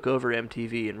that took over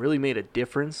MTV and really made a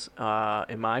difference.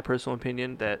 In my personal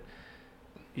opinion, that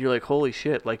you're like, holy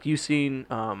shit! You seen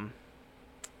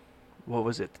what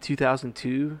was it? The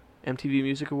 2002 MTV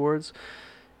Music Awards.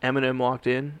 Eminem walked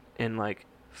in, and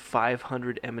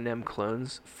 500 Eminem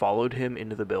clones followed him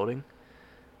into the building.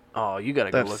 Oh, you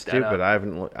gotta go look that up. That's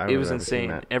stupid. It was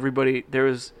insane. Everybody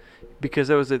because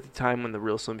that was at the time when the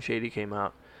Real Slim Shady came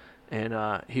out,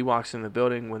 and he walks in the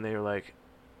building when they were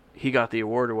he got the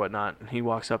award or whatnot, and he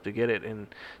walks up to get it, and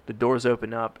the doors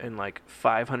open up, and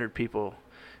 500 people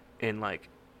in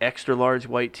extra large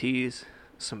white tees,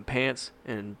 some pants,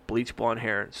 and bleach blonde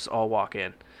hair just all walk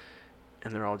in,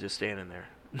 and they're all just standing there.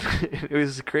 It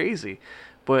was crazy,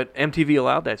 but MTV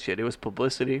allowed that shit. It was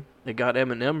publicity. It got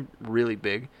Eminem really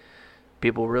big.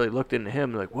 People really looked into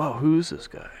him, like, whoa, who's this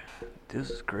guy? This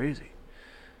is crazy.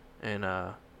 And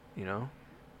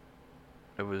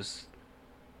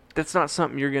that's not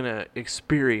something you're gonna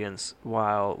experience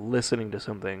while listening to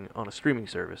something on a streaming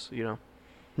service,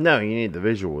 No, you need the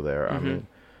visual there. Mm-hmm.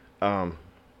 I mean,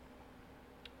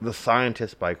 The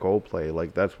Scientist by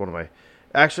Coldplay, that's one of my,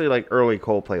 actually, early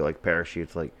Coldplay,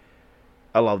 Parachutes,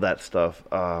 I love that stuff.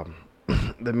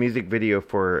 The music video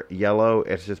for Yellow,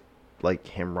 it's just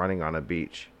him running on a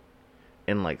beach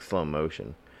in slow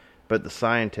motion. But The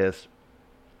Scientist,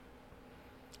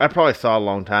 I probably saw a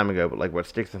long time ago, but what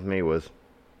sticks with me was,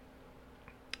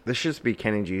 this should just be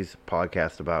Kenny G's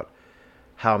podcast about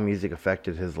how music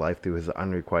affected his life through his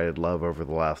unrequited love over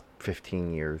the last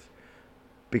 15 years.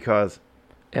 Because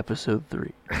Episode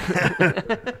 3.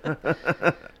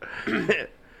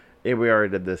 Yeah, we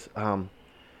already did this.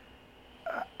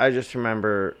 I just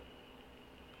remember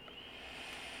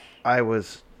I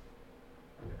was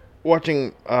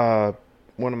watching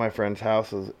one of my friend's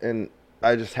houses, and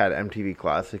I just had MTV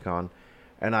Classic on,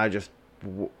 and I just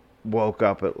woke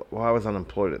up at, well, I was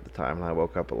unemployed at the time, and I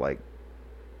woke up at like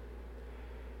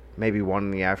maybe 1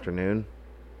 in the afternoon,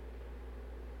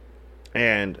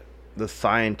 and The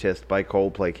Scientist by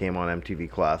Coldplay came on MTV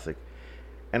Classic,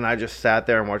 and I just sat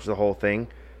there and watched the whole thing.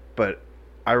 But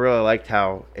I really liked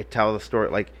how it tells the story.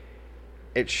 Like,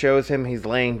 it shows him, he's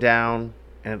laying down,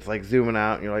 and it's like zooming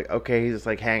out, and you're like, okay, he's just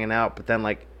like hanging out, but then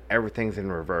like everything's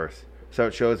in reverse. So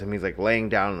it shows him he's like laying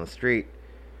down in the street.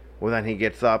 Well, then he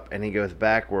gets up and he goes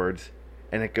backwards,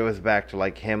 and it goes back to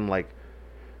like him like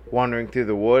wandering through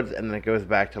the woods, and then it goes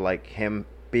back to like him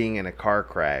being in a car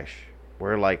crash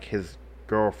where like his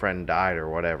girlfriend died or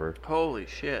whatever. Holy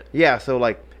shit. Yeah, so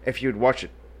like if you'd watch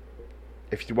it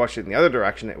in the other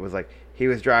direction, it was like he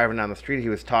was driving down the street, he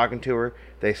was talking to her,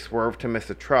 they swerve to miss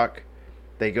a truck,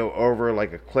 they go over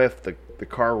like a cliff, the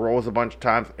car rolls a bunch of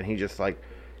times, and he just like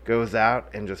goes out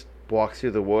and just walks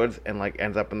through the woods and like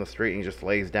ends up in the street, and he just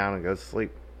lays down and goes to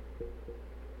sleep.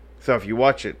 So if you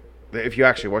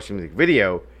actually watch the music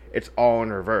video, it's all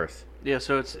in reverse. Yeah,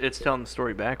 so it's telling the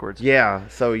story backwards. Yeah,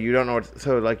 so you don't know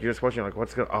so like you're just watching like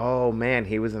what's going, oh man,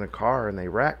 he was in a car and they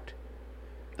wrecked.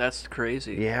 That's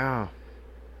crazy. Yeah.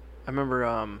 I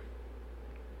remember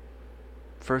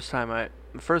first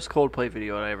Coldplay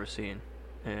video I ever seen,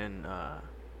 and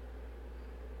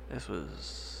this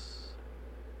was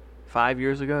 5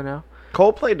 years ago now.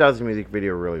 Coldplay does the music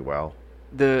video really well.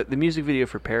 The music video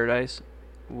for Paradise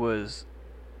was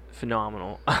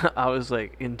phenomenal. I was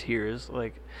like in tears,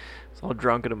 like it's all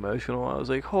drunk and emotional. I was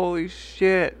like, holy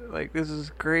shit, like this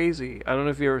is crazy. I don't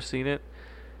know if you ever seen it.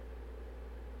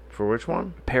 For which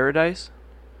one? Paradise?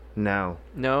 No.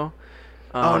 No?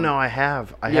 Oh no, I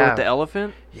have. With the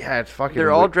elephant? Yeah, it's fucking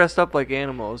They're all dressed up like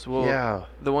animals. Well, yeah.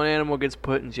 The one animal gets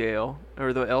put in jail,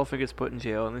 or the elephant gets put in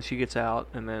jail, and then she gets out,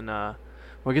 and then well,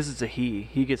 I guess it's a he.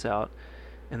 He gets out,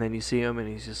 and then you see him, and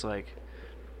he's just like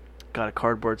got a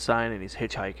cardboard sign, and he's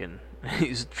hitchhiking.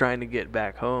 He's trying to get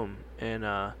back home,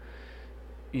 and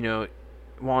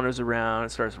wanders around.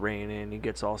 It starts raining. He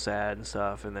gets all sad and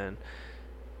stuff, and then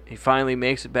he finally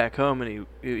makes it back home, and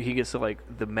he gets to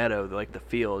like the meadow, like the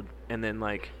field, and then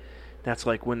like that's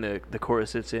like when the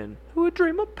chorus hits in, who would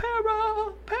dream of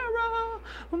paradise,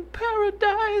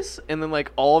 and then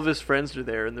like all of his friends are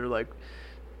there, and they're like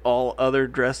all other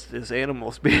dressed as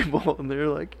animals people, and they're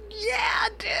like, yeah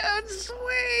dude,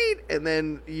 sweet, and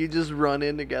then you just run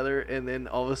in together, and then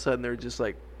all of a sudden they're just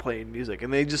like playing music,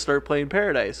 and they just start playing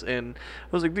Paradise, and I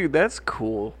was like, dude, that's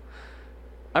cool.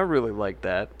 I really like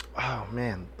that. Oh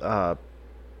man. Oh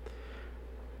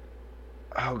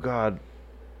god.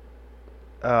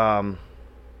 Have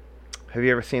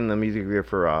you ever seen the music video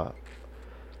for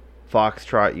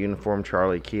Foxtrot Uniform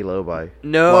Charlie Kilo by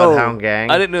Bloodhound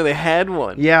Gang? I didn't know they had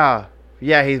one. Yeah.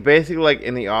 Yeah, he's basically like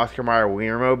in the Oscar Mayer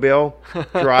Wienermobile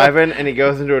driving, and he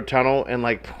goes into a tunnel and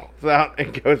like pulls out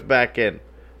and goes back in.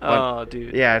 Oh,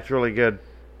 dude. Yeah, it's really good.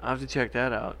 I'll have to check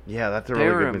that out. Yeah, that's a really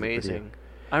good music video. They were amazing.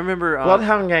 I remember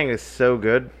Bloodhound Gang is so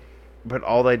good, but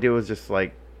all they do is just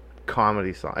like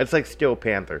comedy songs. It's like Steel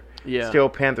Panther. Yeah. Steel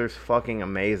Panther's fucking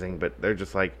amazing, but they're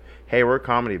just like, hey, we're a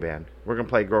comedy band. We're gonna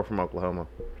play Girl from Oklahoma.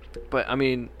 But I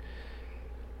mean,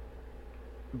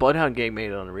 Bloodhound Gang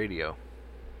made it on the radio.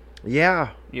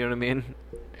 Yeah. You know what I mean?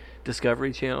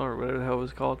 Discovery Channel or whatever the hell it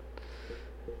was called.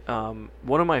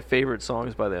 One of my favorite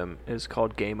songs by them is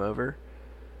called Game Over.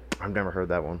 I've never heard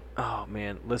that one. Oh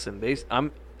man, listen,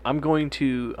 I'm going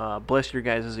to bless your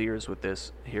guys' ears with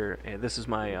this here, and this is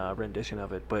my rendition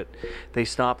of it. But they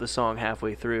stop the song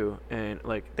halfway through, and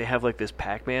like they have like this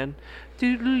Pac-Man,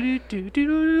 and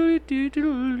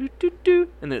then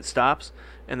it stops,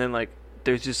 and then like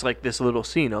there's just like this little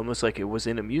scene, almost like it was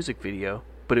in a music video,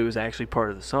 but it was actually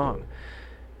part of the song.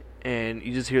 And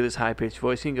you just hear this high-pitched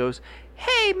voice, and he goes,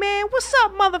 "Hey man, what's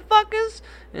up, motherfuckers?"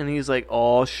 And he's like,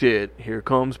 "Oh shit, here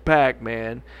comes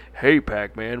Pac-Man. Hey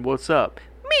Pac-Man, what's up?"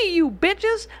 "Me, you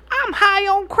bitches, I'm high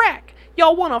on crack.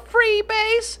 Y'all want a free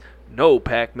base?" "No,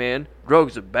 Pac-Man,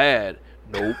 drugs are bad."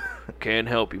 "Nope, can't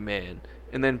help you, man."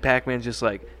 And then Pac-Man's just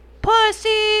like,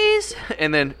 "Pussies!"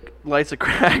 And then lights a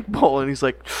crack bowl, and he's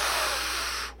like,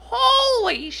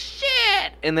 "Holy shit!"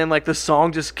 And then like the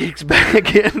song just kicks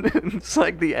back in, and it's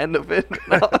like the end of it. And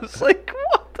I was like,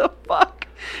 what the fuck?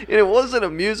 And it wasn't a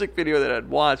music video that I'd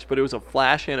watched, but it was a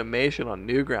flash animation on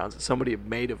Newgrounds that somebody had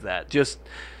made of that. Just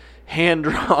hand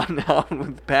drawn out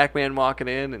with Pac-Man walking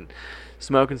in and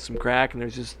smoking some crack, and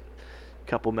there's just a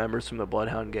couple members from the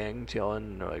Bloodhound Gang chilling,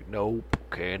 and they're like, "Nope,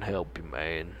 can't help you,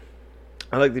 man."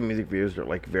 I like the music videos are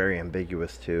like very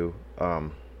ambiguous too.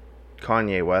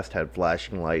 Kanye West had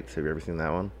Flashing Lights. Have you ever seen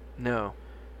that one? No.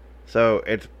 So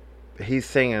he's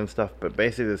singing and stuff, but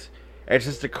basically it's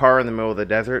just a car in the middle of the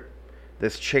desert.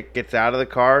 This chick gets out of the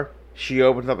car. She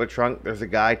opens up the trunk. There's a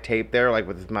guy taped there, like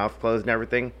with his mouth closed and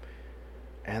everything.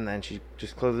 And then she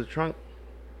just closes the trunk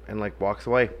and like walks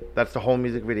away. That's the whole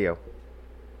music video.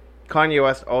 Kanye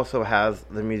West also has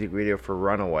the music video for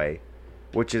Runaway,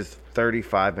 which is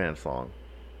 35 minutes long.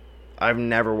 I've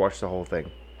never watched the whole thing.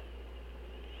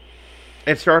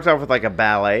 It starts off with like a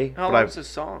ballet. How long is this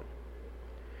song?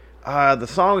 The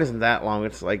song isn't that long.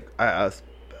 It's like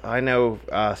I know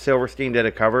Silverstein did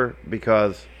a cover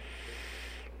because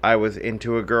I was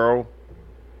into a girl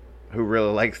who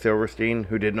really liked Silverstein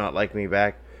who did not like me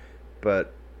back,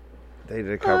 but they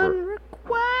did a cover.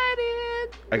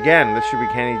 Again, this should be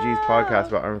Kenny G's podcast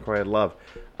about unrequited love.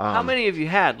 How many have you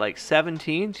had? Like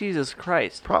 17? Jesus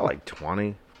Christ. Probably like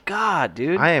 20. God,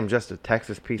 dude. I am just a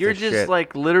Texas piece You're of shit. just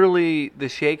like literally the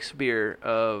Shakespeare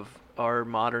of our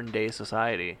modern day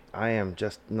society. I am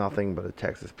just nothing but a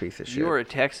Texas piece of shit. You are a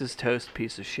Texas toast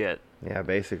piece of shit. Yeah,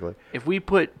 basically. If we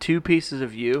put 2 pieces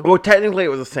of you Well, technically it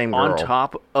was the same girl. on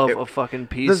top of a fucking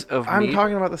piece of I'm meat,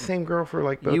 talking about the same girl for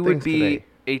like both you would things be today.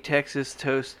 a Texas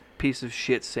toast piece of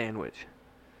shit sandwich.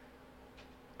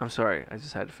 I'm sorry, I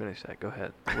just had to finish that. Go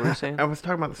ahead. What were you saying? I was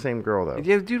talking about the same girl though.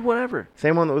 Yeah, dude, whatever.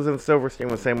 Same one that was in Silverstein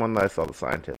was the same one that I saw The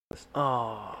Scientist.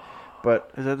 Oh.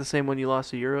 But Is that the same one you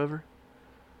lost a year over?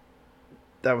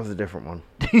 that was a different one.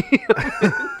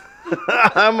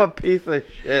 I'm a piece of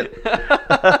shit.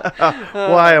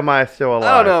 Why am I still alive?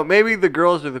 I don't know. Maybe the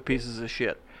girls are the pieces of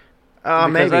shit.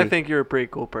 Because Maybe. I think you're a pretty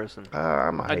cool person.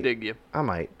 I might. I dig you. I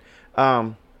might.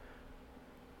 I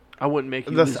wouldn't make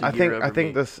you lose a year over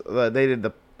me. They did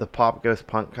the Pop Goes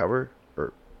Punk cover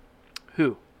or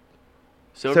Who?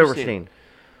 Silverstein.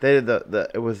 They did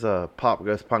it was Pop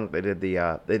Goes Punk. They did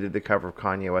the cover of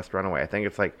Kanye West Runaway. I think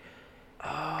it's like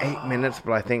 8 minutes,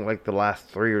 but I think like the last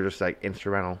 3 are just like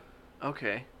instrumental.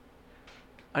 Okay.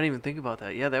 I didn't even think about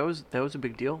that. Yeah, that was a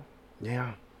big deal.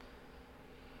 Yeah.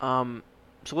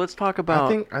 So let's talk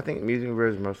about. I think music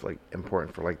videos are most like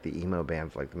important for like the emo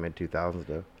bands like the mid 2000s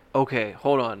though. Okay,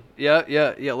 hold on.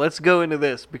 Yeah. Let's go into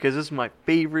this because this is my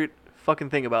favorite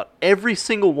fucking thing about every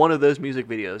single one of those music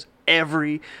videos.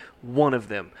 Every one of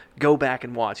them. Go back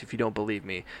and watch if you don't believe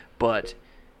me. But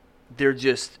they're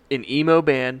just an emo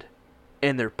band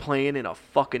and they're playing in a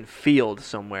fucking field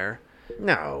somewhere.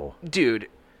 No. Dude,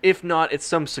 if not, it's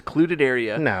some secluded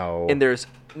area. No. And there's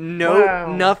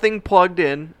nothing plugged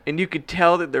in and you could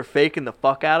tell that they're faking the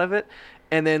fuck out of it.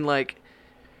 And then like,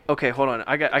 okay, hold on.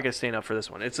 I got to stand up for this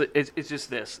one. It's just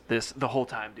this the whole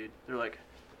time, dude. They're like,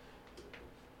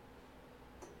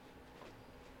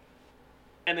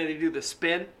 and then they do the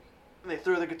spin, and they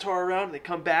throw the guitar around, and they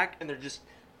come back, and they're just.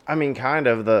 I mean, kind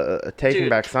of the Taking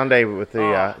Dude. Back Sunday with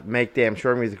the Make Damn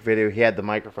Sure music video. He had the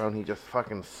microphone. He just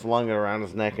fucking slung it around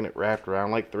his neck, and it wrapped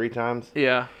around like 3 times.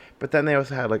 Yeah. But then they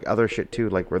also had like other shit too,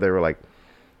 like where they were like,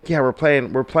 "Yeah, we're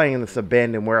playing in this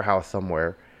abandoned warehouse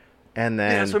somewhere," and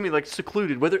then That's what I mean, like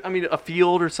secluded. A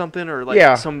field or something, or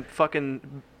like some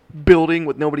fucking building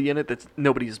with nobody in it that's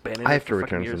nobody's been in. I it have to for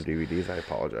return fucking some DVDs. I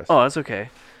apologize. Oh, that's okay.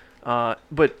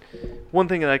 But one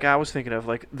thing like I was thinking of,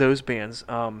 like those bands,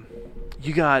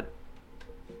 you got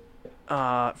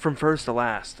from first to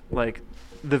last, like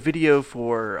the video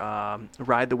for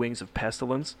 "Ride the Wings of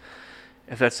Pestilence."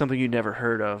 If that's something you've never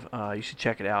heard of, you should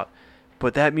check it out.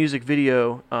 But that music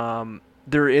video,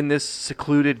 they're in this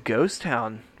secluded ghost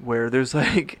town where there's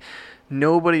like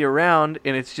nobody around,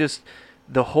 and it's just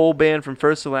the whole band from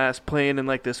first to last playing in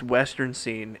like this western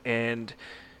scene, and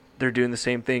they're doing the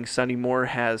same thing. Sonny Moore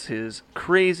has his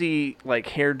crazy like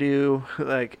hairdo,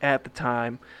 like at the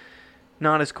time,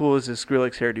 not as cool as his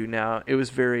Skrillex hairdo now. It was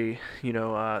very,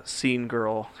 scene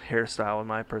girl hairstyle in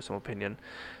my personal opinion.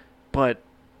 But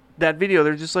that video,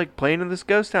 they're just like playing in this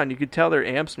ghost town. You could tell their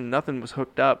amps and nothing was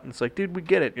hooked up. And it's like, dude, we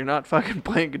get it. You're not fucking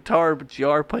playing guitar, but you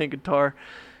are playing guitar.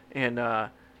 And I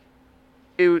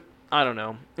don't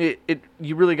know.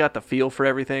 You really got the feel for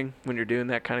everything when you're doing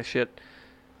that kind of shit.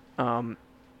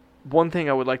 One thing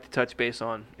I would like to touch base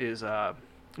on is, have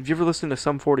you ever listened to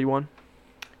Sum 41?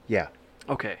 Yeah.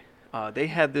 Okay. They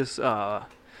had this DVD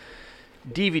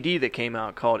that came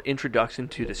out called Introduction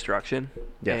to Destruction.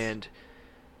 Yes. And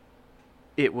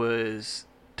it was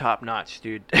top notch,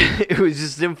 dude. It was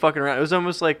just them fucking around. It was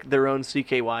almost like their own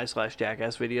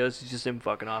CKY/Jackass videos. It's just them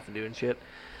fucking off and doing shit.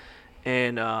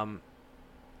 And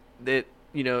it,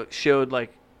 showed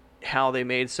like how they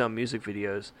made some music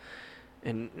videos.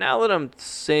 And now that I'm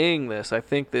saying this, I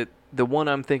think that the one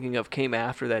I'm thinking of came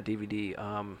after that DVD.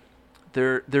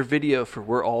 Their video for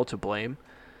 "We're All to Blame."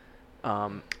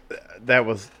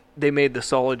 They made the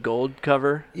Solid Gold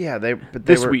cover. Yeah,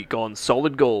 This week on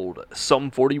Solid Gold,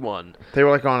 Sum 41. They were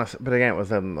like but again, it was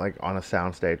them like on a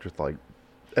soundstage with like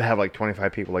have like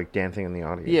 25 people like dancing in the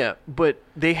audience. Yeah, but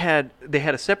they had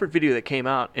a separate video that came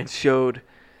out and showed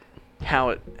how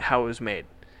it was made,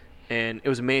 and it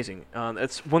was amazing.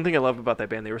 That's one thing I loved about that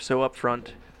band. They were so upfront.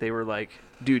 They were like,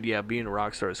 "Dude, yeah, being a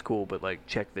rock star is cool, but like,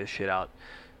 check this shit out,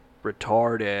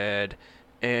 retarded."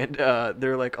 And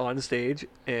they're like on stage,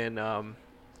 and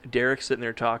Derek's sitting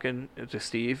there talking to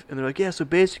Steve, and they're like, "Yeah, so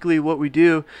basically what we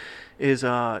do is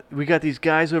we got these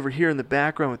guys over here in the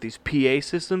background with these PA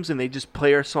systems, and they just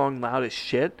play our song loud as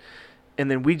shit,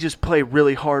 and then we just play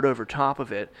really hard over top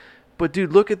of it. But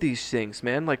dude, look at these things,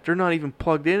 man. Like, they're not even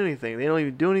plugged in anything. They don't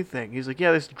even do anything." He's like,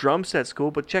 "Yeah, this drum set's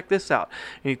cool, but check this out."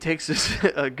 And he takes this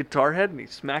guitar head and he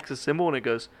smacks a cymbal, and it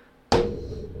goes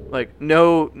like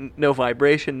no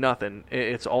vibration, nothing.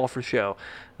 It's all for show.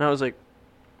 And I was like,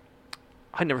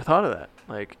 I never thought of that.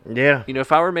 Like, Yeah. you know,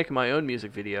 if I were making my own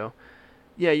music video,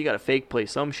 yeah, you got to fake play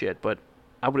some shit, but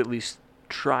I would at least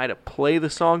try to play the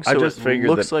song so I just it figured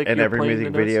looks that like in you're every playing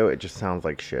music the notes. video, it just sounds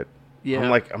like shit. Yeah.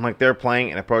 I'm like they're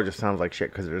playing, and it probably just sounds like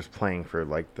shit because they're just playing for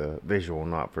like the visual,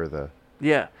 not for the.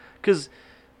 Yeah, because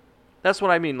that's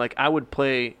what I mean. Like, I would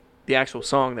play the actual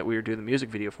song that we were doing the music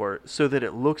video for so that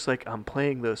it looks like I'm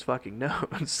playing those fucking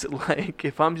notes. Like,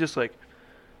 if I'm just like,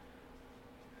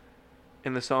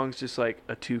 and the song's just like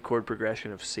a 2-chord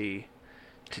progression of C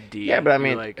to D. Yeah, but I you're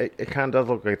mean, like, it kind of does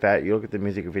look like that. You look at the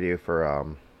music video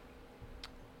for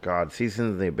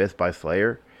Seasons of the Abyss by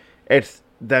Slayer. It's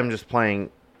them just playing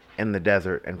in the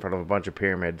desert in front of a bunch of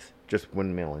pyramids, just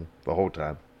windmilling the whole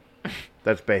time.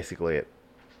 That's basically it.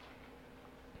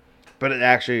 But it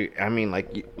actually, I mean,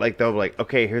 like they'll be like,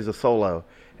 okay, here's a solo,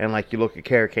 and like you look at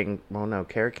Kerry King. Well, no,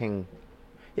 Kerry King.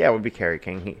 Yeah, it would be Kerry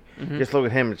King. Just look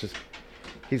at him. It's just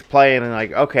he's playing, and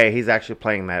like, okay, he's actually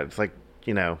playing that. It's like,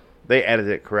 you know, they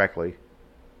edited it correctly.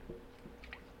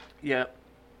 yeah.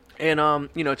 And,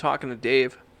 you know, talking to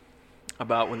Dave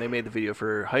about when they made the video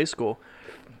for High School,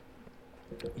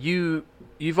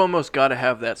 you've almost got to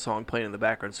have that song playing in the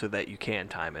background so that you can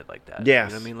time it like that. Yes.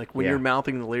 You know what I mean? Like, when Yeah. you're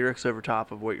mouthing the lyrics over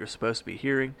top of what you're supposed to be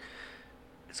hearing,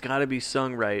 it's got to be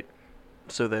sung right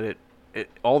so that it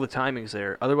all the timing's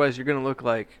there. Otherwise, you're going to look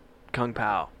like Kung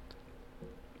Pao.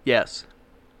 Yes.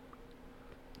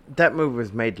 That movie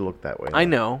was made to look that way. I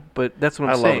know, but that's what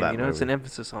I'm I love saying. that You know, it's movie. an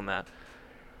emphasis on that.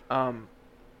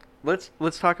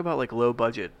 Let's talk about like low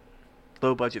budget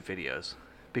videos,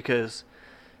 because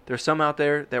there's some out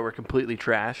there that were completely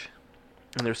trash,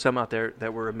 and there's some out there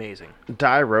that were amazing.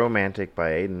 Die Romantic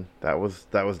by Aiden. That was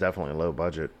definitely low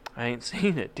budget. I ain't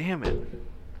seen it. Damn it.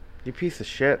 You piece of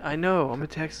shit. I know. I'm a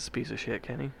Texas piece of shit,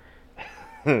 Kenny.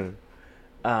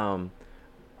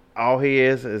 All he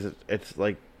is it's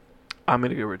like I'm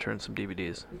gonna go return some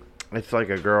DVDs. it's like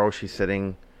a girl. She's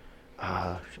sitting.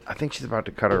 I think she's about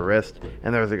to cut her wrist,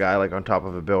 and there's a guy like on top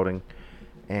of a building,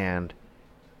 and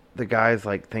the guy's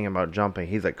like thinking about jumping.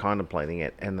 He's like contemplating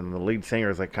it, and then the lead singer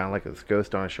is like kind of like this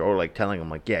ghost on his shoulder, like telling him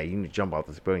like, "Yeah, you need to jump off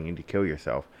this building. You need to kill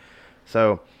yourself."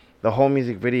 So the whole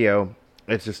music video,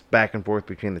 it's just back and forth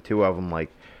between the two of them.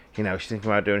 Like, you know, she's thinking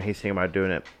about doing it, he's thinking about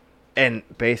doing it, and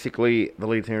basically the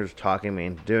lead singer's talking me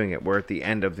into doing it. Where at the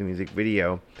end of the music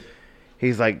video,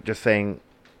 he's like just saying,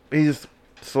 he's just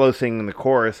slow singing the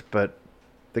chorus, but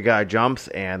the guy jumps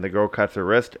and the girl cuts her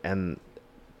wrist, and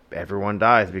everyone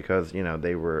dies because, you know,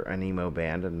 they were an emo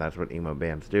band, and that's what emo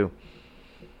bands do.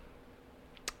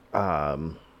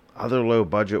 Other low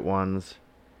budget ones,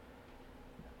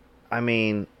 I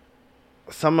mean,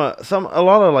 a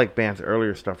lot of like bands'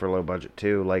 earlier stuff are low budget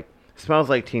too. Like Smells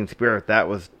Like Teen Spirit, that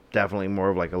was definitely more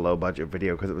of like a low budget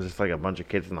video because it was just like a bunch of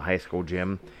kids in the high school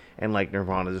gym, and like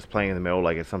Nirvana just playing in the middle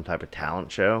like it's some type of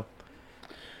talent show.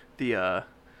 The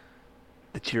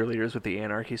cheerleaders with the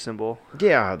anarchy symbol.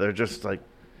 Yeah, they're just like,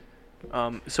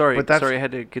 Sorry, But that's- sorry, I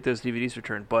had to get those DVDs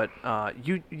returned. But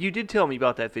you did tell me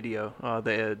about that video,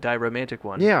 the Die Romantic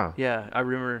one. Yeah. Yeah, I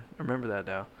remember that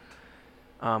now.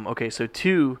 Okay, so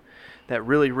two that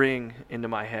really ring into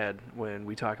my head when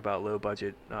we talk about low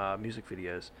budget music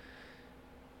videos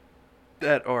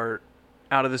that are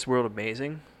out of this world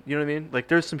amazing. You know what I mean? Like,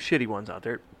 there's some shitty ones out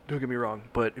there. Don't get me wrong.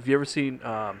 But have you ever seen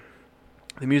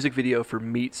the music video for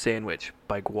Meat Sandwich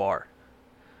by Guar?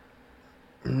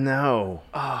 no.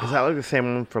 Is that like the same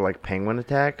one for like Penguin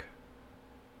Attack?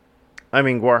 I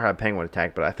mean, Guar had Penguin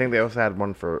Attack, but I think they also had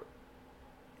one for.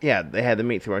 Yeah, they had the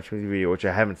Meat Sandwich music video, which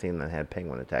I haven't seen, that had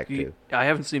Penguin Attack too. I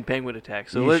haven't seen Penguin Attack,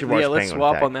 so You should watch let's Penguin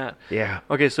swap Attack. on that. Yeah.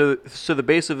 Okay, so the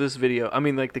base of this video, I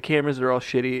mean, like, the cameras are all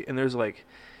shitty, and there's like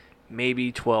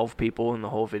maybe 12 people in the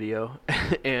whole video,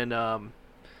 and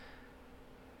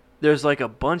there's like a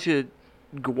bunch of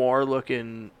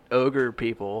Guar-looking ogre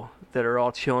people that are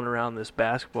all chilling around this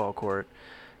basketball court,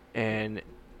 and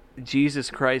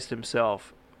Jesus Christ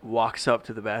himself walks up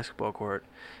to the basketball court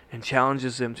and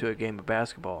challenges him to a game of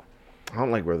basketball. I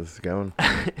don't like where this is going.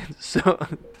 So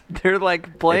they're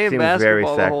like playing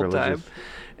basketball the whole time.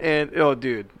 And oh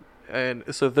dude. And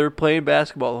so they're playing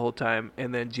basketball the whole time,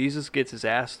 and then Jesus gets his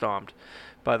ass stomped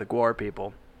by the Gwar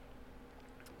people.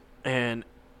 And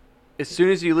as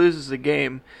soon as he loses the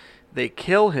game, they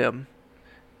kill him,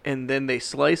 and then they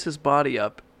slice his body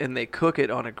up and they cook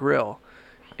it on a grill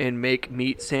and make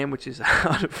meat sandwiches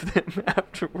out of them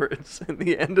afterwards. In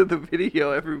the end of the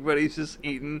video, everybody's just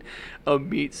eating a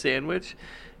meat sandwich.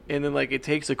 And then like it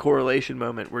takes a correlation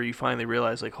moment where you finally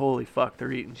realize like, holy fuck,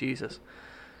 they're eating Jesus.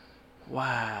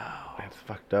 Wow. That's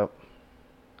fucked up.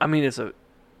 I mean, it's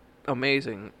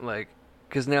amazing, like,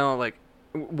 because now, like,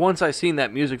 once I seen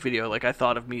that music video, like, I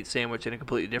thought of meat sandwich in a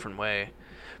completely different way.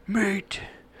 Meat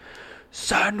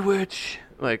sandwich.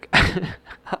 Like, I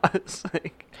was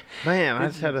like... Man, I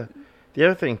just had a... The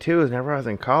other thing, too, is whenever I was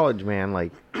in college, man,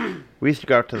 like, we used to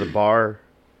go out to the bar,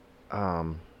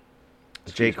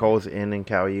 J. Cole's Inn in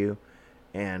Cal U,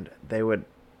 and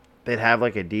they'd have,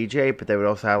 like, a DJ, but they would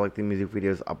also have, like, the music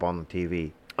videos up on the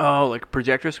TV. Oh, like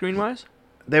projector screen-wise?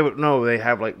 They have,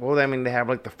 like, they have,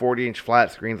 like, the 40-inch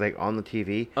flat screens, like, on the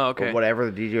TV. Oh, okay. But whatever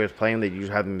the DJ was playing, they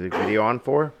usually have the music video on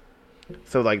for.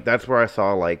 So, like, that's where I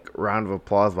saw, like, Round of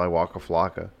Applause by Waka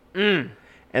Flocka.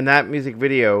 And that music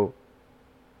video,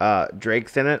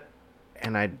 Drake's in it,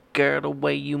 and I... Girl, the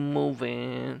way you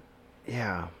moving.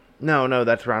 Yeah. No,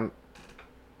 that's Round...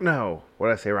 No. What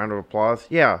did I say, Round of Applause?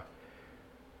 Yeah.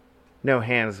 No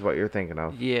Hands is what you're thinking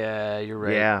of. Yeah, you're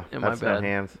right. Yeah, that's No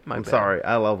Hands. I'm sorry.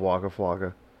 I love Waka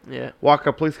Flocka. Yeah.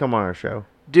 Waka, please come on our show.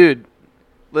 Dude,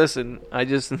 listen, I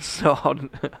just installed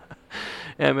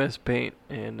MS Paint,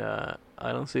 and I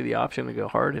don't see the option to go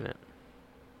hard in it.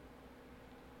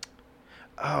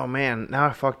 Oh, man. Now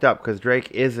I fucked up, because Drake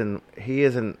isn't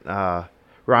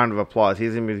Round of Applause.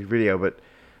 He's in the music video,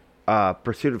 but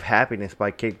Pursuit of Happiness by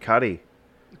Kid Cudi.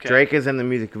 Okay. Drake is in the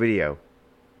music video.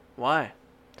 Why?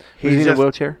 He's in a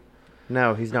wheelchair?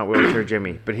 No, he's not Wheelchair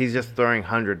Jimmy, but he's just throwing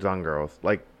hundreds on girls.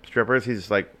 Like strippers, he's just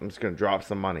like, I'm just going to drop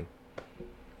some money.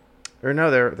 Or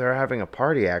no, they're having a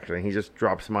party actually, and he just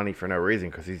drops money for no reason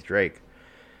because he's Drake.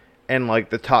 And like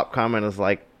the top comment is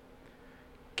like,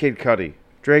 Kid Cudi,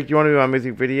 Drake, you want to be my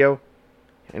music video?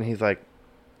 And he's like,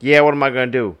 yeah, what am I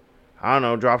going to do? I don't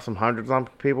know, drop some hundreds on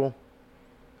people?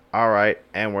 Alright,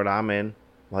 and what I'm in.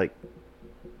 Like,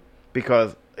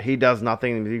 because he does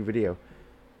nothing in the music video.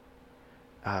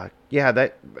 Yeah,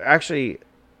 that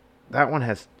one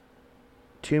has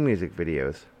 2 music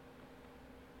videos.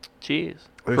 Jeez.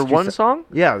 For one song?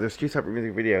 Yeah, there's 2 separate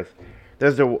music videos.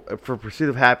 There's for Pursuit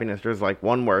of Happiness, there's like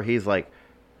one where he's like,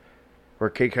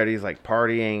 where Kid Cudi's like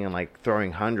partying and like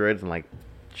throwing hundreds and like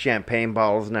champagne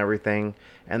bottles and everything.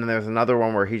 And then there's another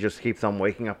one where he just keeps on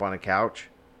waking up on a couch.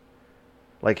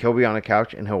 Like he'll be on a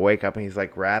couch and he'll wake up and he's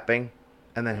like rapping.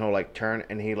 And then he'll like turn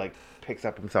and he like picks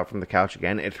up himself from the couch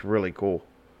again. It's really cool.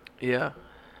 Yeah.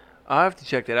 I'll have to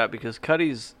check that out because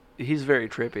he's very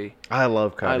trippy. I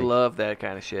love Cudi. I love that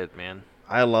kind of shit, man.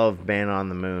 I love Man on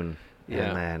the Moon. Yeah.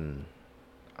 And then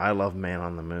I love Man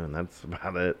on the Moon. That's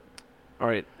about it. All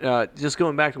right. Just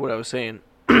going back to what I was saying,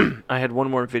 I had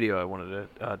one more video I wanted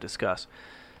to discuss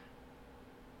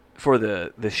for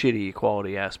the shitty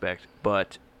quality aspect.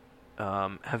 But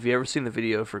have you ever seen the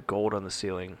video for Gold on the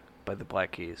Ceiling by the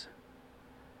Black Keys?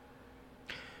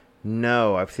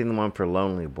 No, I've seen the one for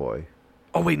Lonely Boy.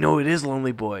 Oh, wait, no, it is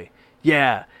Lonely Boy.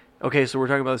 Yeah. Okay, so we're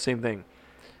talking about the same thing.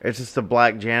 It's just a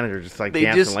black janitor just like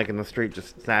dancing like in the street,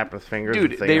 just snapping his fingers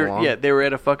and singing along. Yeah, they were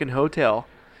at a fucking hotel,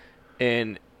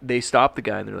 and they stopped the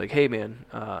guy, and they're like, hey, man,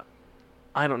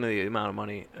 I don't know the amount of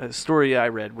money. A story I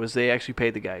read was they actually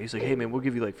paid the guy. He's like, hey, man, we'll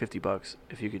give you like $50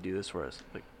 if you could do this for us.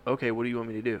 Like, okay, what do you want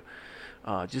me to do?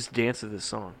 Just dance to this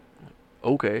song. Like,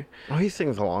 okay. Oh, he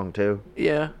sings along, too.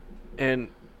 Yeah, and...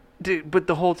 Dude, but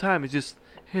the whole time it's just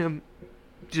him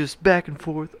just back and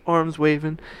forth, arms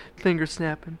waving, finger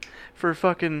snapping for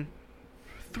fucking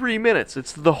 3 minutes.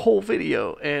 It's the whole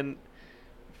video, and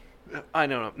I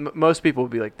don't know. Most people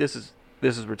would be like, this is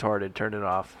retarded, turn it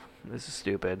off. This is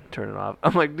stupid, turn it off.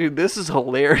 I'm like, dude, this is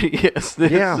hilarious.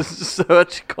 This is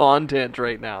such content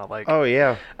right now. Like, oh,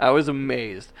 yeah. I was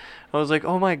amazed. I was like,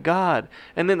 oh, my God.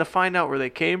 And then to find out where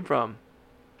they came from,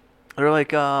 they're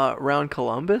like around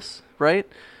Columbus, right?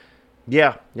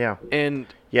 Yeah. And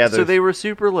so they were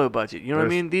super low budget. You know what I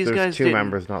mean? These guys 2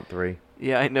 members, not 3.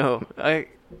 Yeah, I know. I'm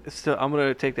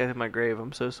gonna take that to my grave.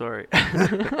 I'm so sorry.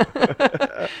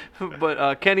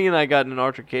 But Kenny and I got in an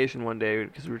altercation one day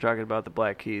because we were talking about the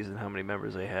Black Keys and how many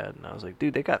members they had, and I was like,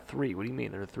 "Dude, they got 3. What do you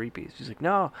mean they're a 3-piece?" She's like,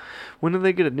 "No. When did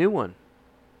they get a new one?"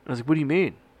 I was like, "What do you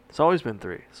mean? It's always been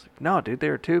 3. It's like, no, dude,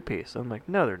 they're a 2-piece. I'm like,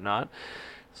 no, they're not.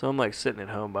 So I'm like sitting at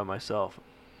home by myself,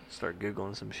 start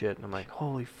Googling some shit, and I'm like,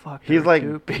 holy fuck, He's like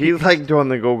doing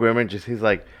the Google images. He's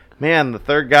like, man, the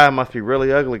third guy must be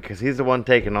really ugly because he's the one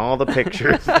taking all the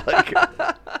pictures. Like,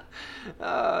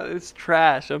 it's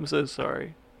trash. I'm so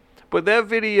sorry. But that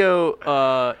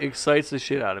video excites the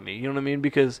shit out of me. You know what I mean?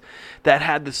 Because that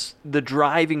had the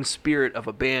driving spirit of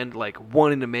a band like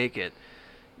wanting to make it.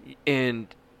 And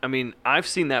I mean, I've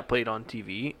seen that played on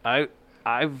TV.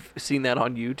 I've seen that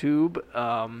on YouTube.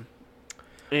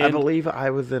 I believe I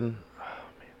was in. Oh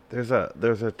man,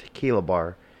 there's a tequila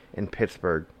bar in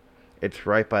Pittsburgh. It's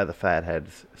right by the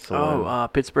Fatheads Saloon.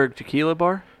 Pittsburgh Tequila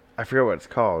Bar. I forget what it's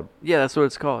called. Yeah, that's what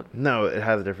it's called. No, it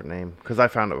has a different name because I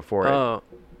found it before.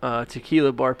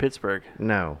 Tequila Bar Pittsburgh.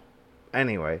 No.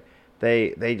 Anyway,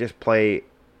 they just play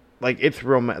like it's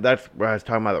real. That's where I was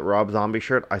talking about the Rob Zombie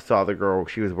shirt. I saw the girl;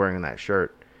 she was wearing that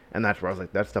shirt, and that's where I was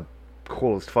like, "That's the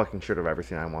coolest fucking shirt I've ever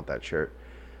seen. I want that shirt."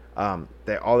 All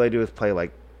they do is play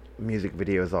like music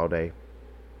videos all day.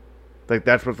 Like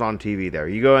that's what's on TV there.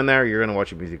 You go in there, you're gonna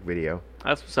watch a music video.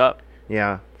 That's what's up.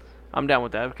 Yeah, I'm down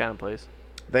with that kind of place.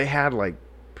 they had like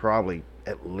probably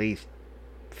at least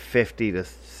 50 to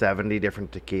 70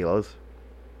 different tequilas.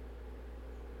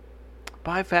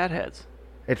 By Fatheads.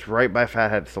 It's right by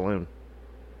Fathead Saloon.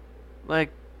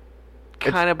 Like,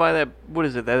 kind of by that, what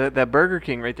is it, that Burger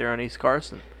King right there on East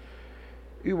Carson.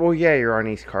 Well, yeah, you're on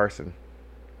East Carson.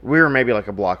 We were maybe like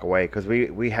a block away because we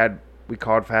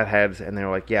called Fatheads and they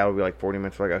were like, yeah, it'll be like 40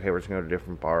 minutes. We're like, okay, we're just going to go to a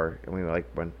different bar. And we like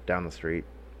went down the street.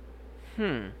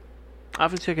 I'll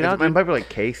have to check it out. It might be like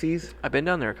Casey's. I've been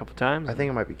down there a couple times. I think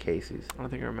it might be Casey's. I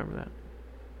don't think I remember that.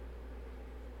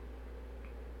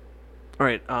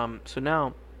 Alright, so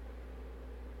now,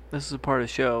 this is a part of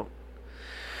the show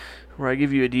where I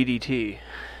give you a DDT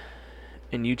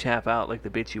and you tap out like the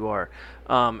bitch you are.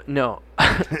 No.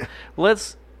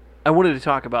 I wanted to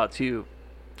talk about, too.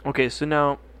 Okay, so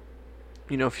now,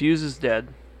 Fuse is dead.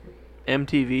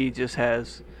 MTV just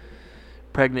has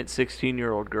pregnant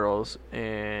 16-year-old girls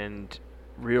and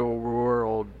real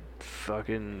world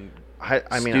fucking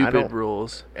stupid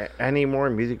rules.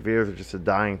 Anymore, music videos are just a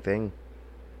dying thing.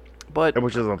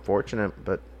 Which is unfortunate,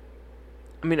 but...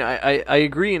 I mean, I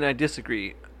agree and I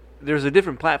disagree. There's a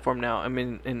different platform now. I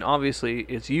mean, and obviously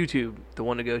it's YouTube, the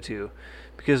one to go to,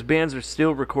 because bands are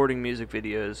still recording music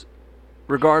videos,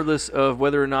 regardless of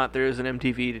whether or not there is an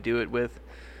MTV to do it with.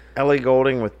 Ellie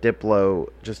Goulding with Diplo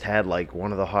just had like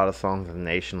one of the hottest songs in the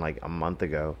nation like a month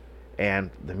ago,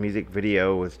 and the music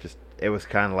video was it was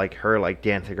kind of like her like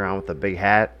dancing around with a big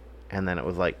hat, and then it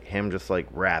was like him just like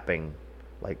rapping,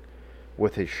 like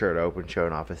with his shirt open,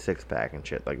 showing off his six-pack and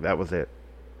shit. Like that was it.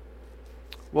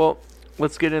 Well,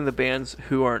 let's get into the bands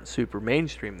who aren't super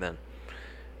mainstream then,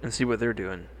 and see what they're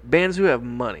doing. Bands who have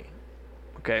money.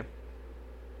 Okay.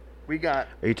 Are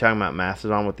you talking about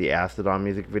Mastodon with the Astodon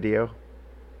music video?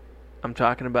 I'm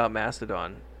talking about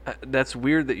Mastodon. That's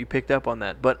weird that you picked up on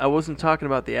that, but I wasn't talking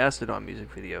about the Astodon music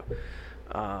video.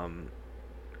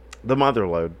 The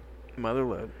Motherload.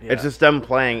 Motherload, yeah. It's just them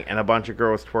playing and a bunch of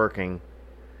girls twerking.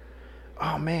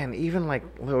 Oh, man, even like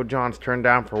Lil Jon's Turned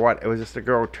Down for What? It was just a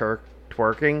girl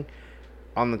twerking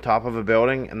on the top of a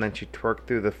building, and then she twerked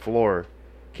through the floor.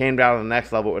 Came down to the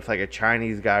next level. It's like a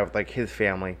Chinese guy with like his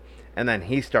family, and then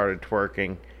he started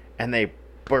twerking, and they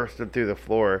bursted through the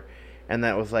floor. And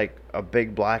that was like a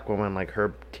big black woman, like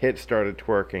her tits started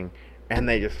twerking, and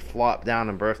they just flopped down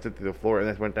and bursted through the floor, and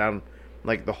this went down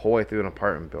like the whole way through an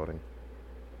apartment building.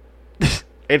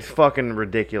 It's fucking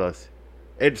ridiculous.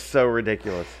 It's so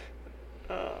ridiculous.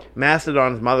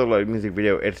 Mastodon's Motherload music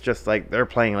video, it's just like they're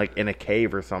playing like in a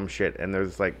cave or some shit, and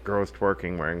there's like girls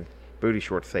twerking wearing booty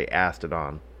shorts say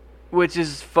Astodon. Which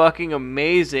is fucking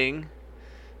amazing.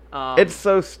 It's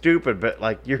so stupid, but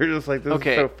like you're just like, this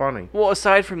is so funny. Well,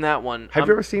 aside from that one, have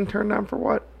you ever seen Turned Down for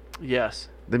What? Yes.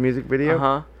 The music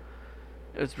video?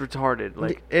 It's retarded.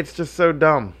 Like it's just so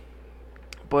dumb.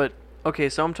 But okay,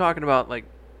 so I'm talking about like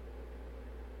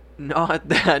not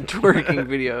that twerking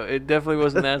video. It definitely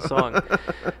wasn't that song.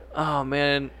 Oh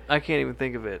man, I can't even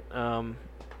think of it.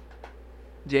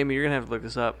 Jamie, you're gonna have to look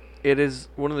this up. It is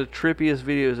one of the trippiest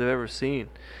videos I've ever seen.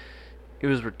 It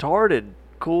was retarded.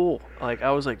 Cool. Like I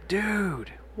was like,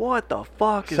 dude, what the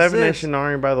fuck is Seven this? Nation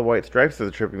Army by the White Stripes is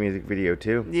a trippy music video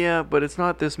too. Yeah, but it's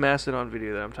not this Mastodon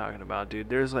video that I'm talking about, dude.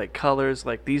 There's like colors,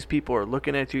 like these people are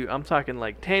looking at you. I'm talking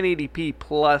like 1080p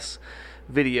plus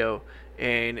video,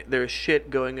 and there's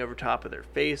shit going over top of their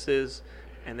faces,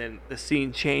 and then the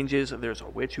scene changes. There's a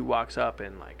witch who walks up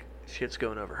and like shit's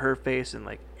going over her face, and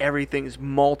like everything's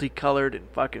multicolored and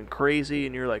fucking crazy,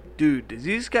 and you're like, dude, did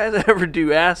these guys ever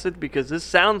do acid? Because this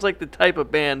sounds like the type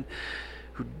of band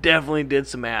who definitely did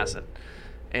some acid.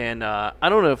 And I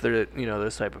don't know if they're, you know,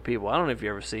 this type of people. I don't know if you've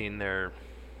ever seen their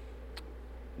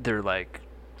like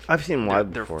I've seen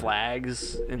live their before.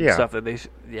 flags and Yeah. stuff that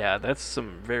yeah, that's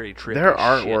some very trippy Their shit.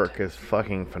 artwork is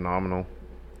fucking phenomenal.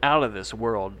 Out of this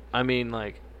world. I mean,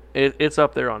 like it's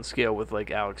up there on scale with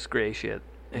like Alex Gray shit.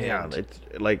 And Yeah, it's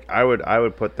like I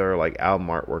would put their like album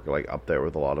artwork like up there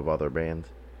with a lot of other bands.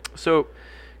 So,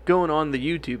 going on the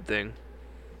YouTube thing,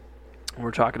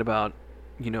 we're talking about,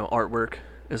 you know, artwork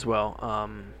as well.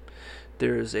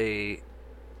 There's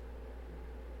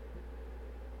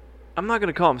I'm not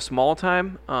gonna call him small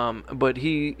time, but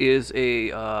he is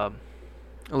a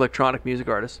electronic music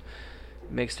artist.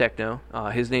 Makes techno.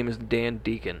 His name is Dan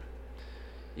Deacon.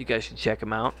 You guys should check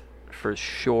him out for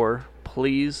sure.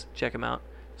 Please check him out.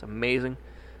 It's amazing.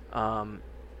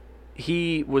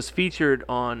 He was featured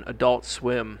on Adult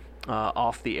Swim,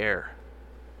 Off the Air.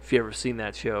 If you ever seen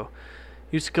that show,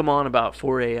 he used to come on about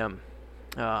 4 a.m.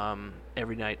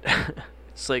 Every night.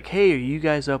 It's like, hey, are you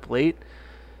guys up late?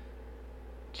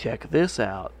 Check this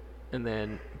out, and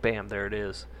then bam, there it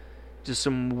is. Just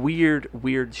some weird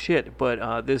shit.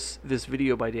 But this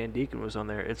video by Dan Deacon was on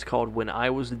there. It's called "When I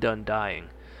Was Done Dying,"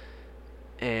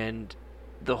 and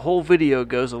the whole video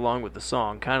goes along with the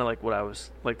song, kind of like what I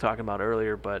was like talking about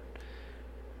earlier. But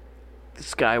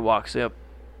this guy walks up,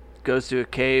 goes to a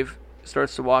cave,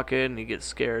 starts to walk in, and he gets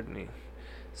scared, and he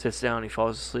sits down, he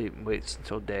falls asleep, and waits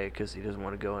until day because he doesn't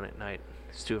want to go in at night.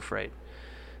 He's too afraid.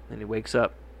 Then he wakes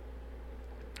up,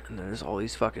 and there's all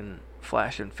these fucking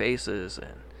flashing faces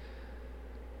and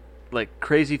like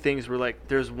crazy things where like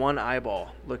there's one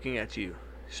eyeball looking at you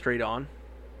straight on,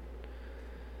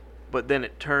 but then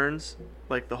it turns,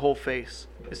 like the whole face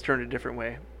is turned a different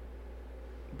way,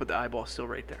 but the eyeball's still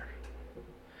right there.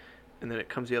 And then it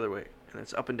comes the other way, and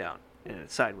it's up and down, and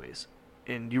it's sideways.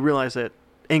 And you realize that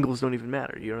angles don't even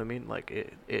matter, you know what I mean? Like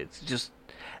it's just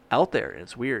out there, and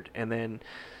it's weird. And then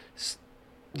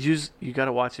you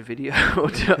gotta watch a video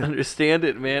to understand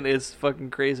it, man. It's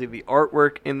fucking crazy. The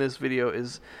artwork in this video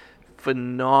is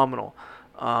phenomenal.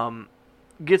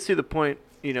 Gets to the point,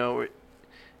 you know,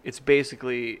 it's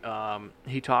basically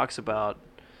he talks about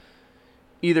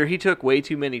either he took way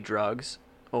too many drugs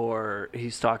or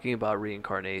he's talking about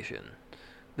reincarnation.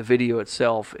 The video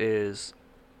itself is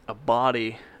a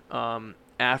body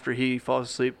after he falls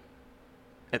asleep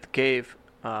at the cave,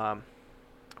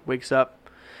 wakes up,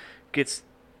 gets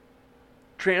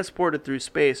transported through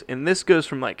space, and this goes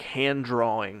from like hand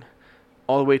drawing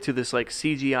all the way to this like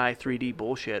CGI 3D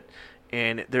bullshit,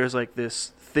 and there's like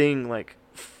this thing like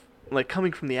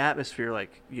coming from the atmosphere,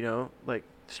 like, you know, like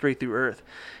straight through Earth.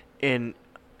 And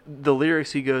the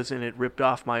lyrics, he goes, and it ripped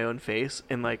off my own face,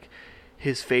 and like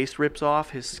his face rips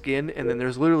off his skin, and then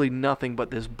there's literally nothing but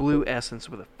this blue essence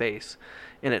with a face,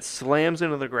 and it slams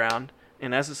into the ground.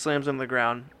 And as it slams on the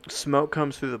ground, smoke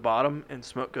comes through the bottom and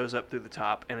smoke goes up through the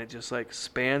top, and it just like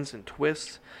spans and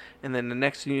twists. And then the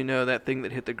next thing you know, that thing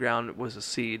that hit the ground was a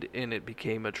seed, and it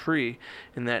became a tree.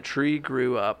 And that tree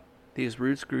grew up, these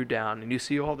roots grew down, and you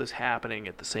see all this happening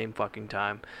at the same fucking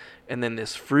time. And then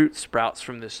this fruit sprouts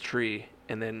from this tree,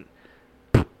 and then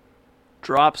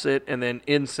drops it, and then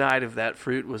inside of that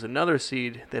fruit was another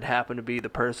seed that happened to be the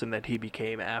person that he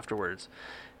became afterwards.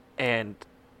 And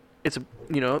it's,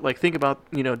 you know, like think about,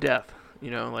 you know, death, you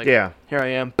know, like Yeah. here I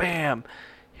am, bam,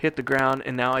 hit the ground,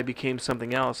 and now I became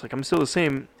something else. Like I'm still the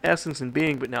same essence and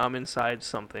being, but now I'm inside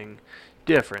something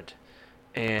different.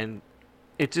 And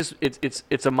it just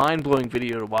it's a mind-blowing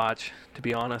video to watch, to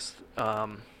be honest. I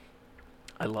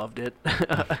loved it.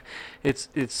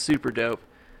 It's super dope.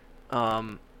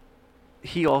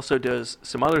 He also does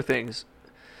some other things.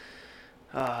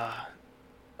 I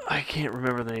can't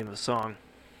remember the name of the song.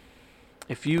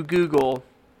 If you Google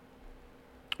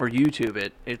or YouTube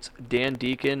it, it's Dan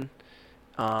Deacon,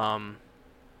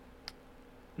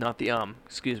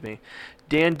 excuse me,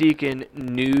 Dan Deacon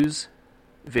news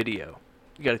video.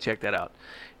 You got to check that out.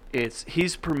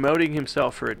 He's promoting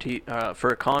himself for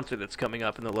a concert that's coming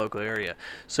up in the local area.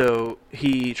 So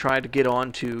he tried to get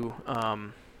on to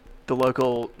the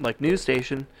local like news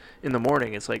station in the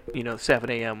morning. It's like, you know, 7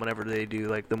 a.m. whenever they do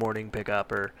like the morning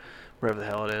pickup or wherever the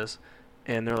hell it is.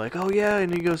 And they're like, oh, yeah.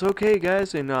 And he goes, okay,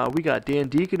 guys. And we got Dan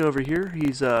Deacon over here.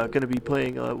 He's going to be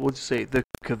playing, we'll just say, the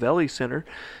Cavelli Center.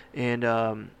 And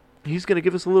he's going to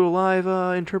give us a little live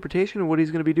interpretation of what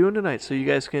he's going to be doing tonight. So you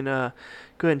guys can go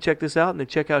ahead and check this out and then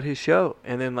check out his show.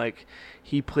 And then, like,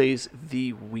 he plays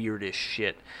the weirdest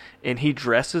shit. And he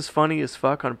dresses funny as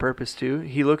fuck on purpose, too.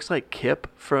 He looks like Kip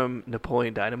from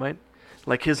Napoleon Dynamite.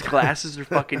 Like, his glasses are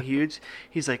fucking huge.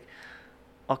 He's like,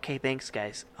 okay, thanks,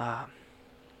 guys. I'm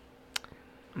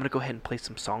going to go ahead and play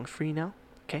some songs for you now.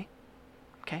 Okay?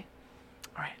 Okay?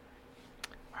 All right.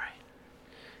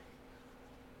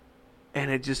 And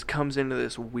it just comes into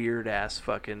this weird-ass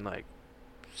fucking, like,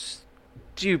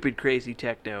 stupid, crazy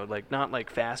techno. Like, not, like,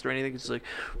 fast or anything. It's like...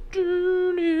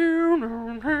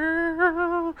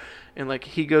 And, like,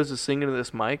 he goes to sing into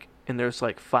this mic, and there's,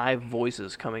 like, 5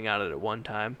 voices coming out of it at one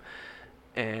time.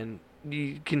 And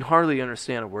you can hardly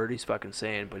understand a word he's fucking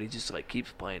saying, but he just, like,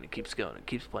 keeps playing and keeps going and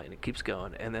keeps playing and keeps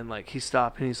going. And then, like, he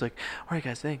stopped, and he's like, all right,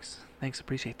 guys, thanks. Thanks,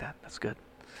 appreciate that. That's good.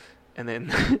 And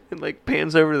then, it, like,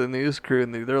 pans over to the news crew,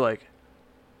 and they're like...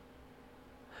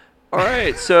 All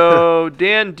right, so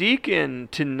Dan Deacon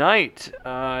tonight,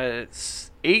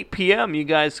 it's 8 p.m. You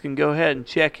guys can go ahead and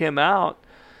check him out.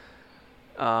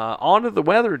 On to the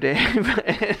weather, Dave.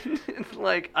 And,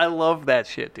 like, I love that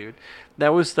shit, dude.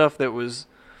 That was stuff that was,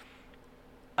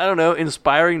 I don't know,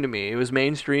 inspiring to me. It was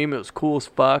mainstream. It was cool as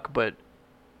fuck, but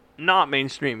not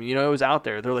mainstream. You know, it was out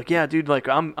there. They're like, yeah, dude, like,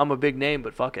 I'm a big name,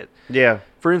 but fuck it. Yeah.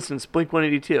 For instance,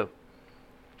 Blink-182.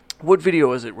 What video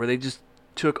was it where they just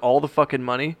took all the fucking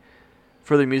money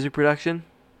for their music production,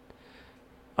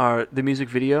 or the music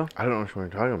video? I don't know what you're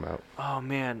talking about. Oh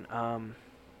man,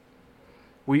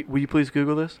 will you please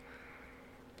Google this?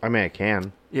 I mean, I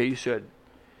can. Yeah, you should.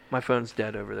 My phone's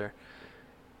dead over there.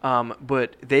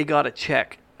 But they got a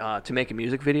check to make a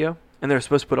music video, and they're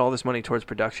supposed to put all this money towards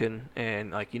production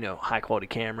and, like, you know, high quality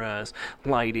cameras,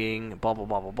 lighting, blah blah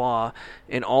blah blah blah.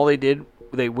 And all they did,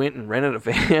 they went and rented a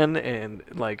van and,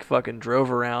 like, fucking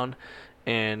drove around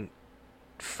and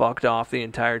fucked off the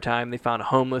entire time. They found a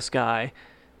homeless guy.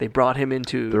 They brought him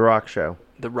into The Rock Show.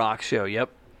 The Rock Show.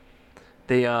 Yep.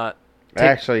 They I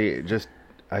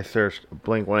searched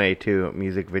Blink-182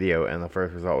 music video, and the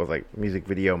first result was like music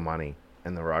video money,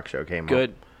 and The Rock Show came up.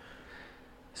 Good.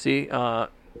 See,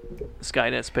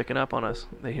 Skynet's picking up on us.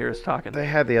 They hear us talking. They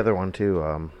had the other one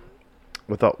too.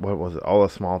 With what was it? All the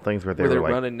small things where they were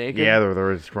like running naked. Yeah, they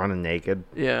were just running naked.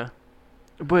 Yeah.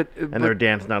 But they're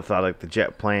dancing outside like the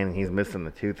jet plane, and he's missing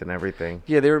the tooth and everything.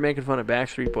 Yeah, they were making fun of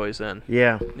Backstreet Boys then.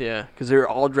 Yeah. Yeah, because they were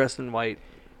all dressed in white.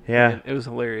 Yeah. It was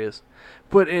hilarious.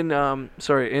 But in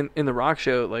the Rock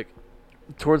Show, like,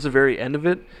 towards the very end of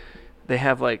it, they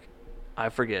have, like, I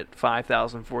forget,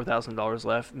 $5,000, $4,000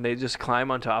 left, and they just climb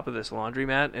on top of this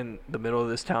laundromat in the middle of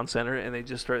this town center, and they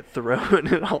just start throwing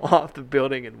it all off the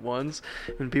building in ones,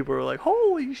 and people are like,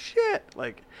 holy shit!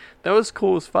 Like, that was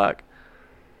cool as fuck.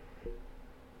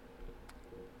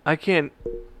 I'll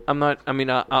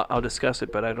discuss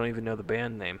it, but I don't even know the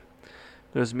band name.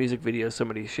 There was a music video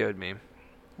somebody showed me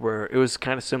where it was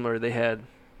kind of similar. They had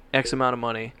X amount of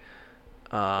money.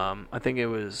 I think it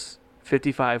was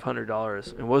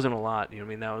 $5,500. It wasn't a lot. You know what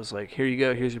I mean? That was like, here you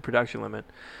go. Here's your production limit.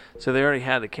 So they already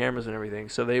had the cameras and everything.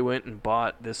 So they went and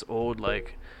bought this old,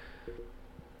 like,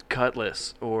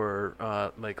 Cutlass or,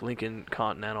 like, Lincoln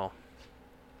Continental.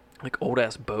 Like,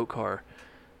 old-ass boat car.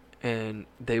 And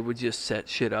they would just set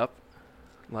shit up,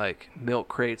 like milk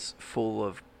crates full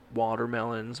of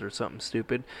watermelons or something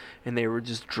stupid, and they were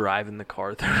just driving the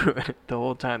car through it the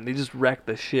whole time. They just wrecked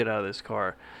the shit out of this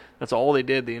car. That's all they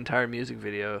did the entire music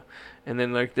video. And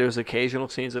then, like, there's occasional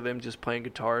scenes of them just playing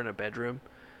guitar in a bedroom,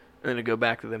 and then to go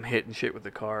back to them hitting shit with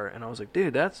the car. And I was like,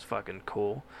 dude, that's fucking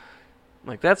cool.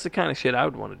 Like, that's the kind of shit I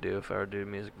would want to do if I were to do a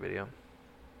music video.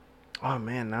 Oh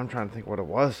man, now I'm trying to think what it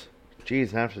was.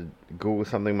 Jeez, I have to Google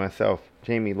something myself.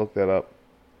 Jamie, look that up.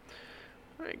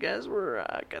 All right, guys, we're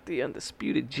got the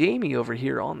undisputed Jamie over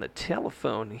here on the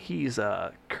telephone. He's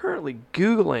currently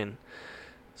Googling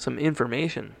some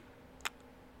information.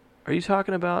 Are you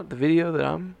talking about the video that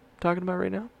I'm talking about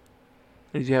right now?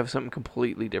 Or did you have something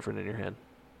completely different in your head?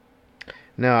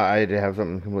 No, I did have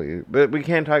something completely... But we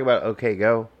can't talk about OK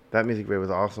Go. That music video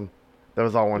was awesome. That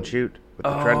was all one shoot. With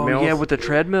the treadmills. Yeah, with the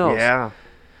treadmills. Yeah.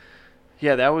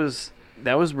 Yeah, that was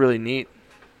really neat.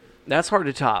 That's hard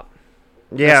to top.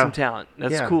 Yeah. That's some talent.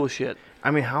 That's cool as shit. I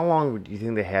mean, how long do you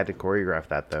think they had to choreograph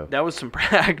that, though? That was some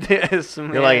practice.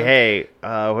 They're like, hey,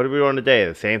 what are we doing today?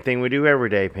 The same thing we do every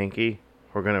day, Pinky.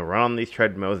 We're going to run on these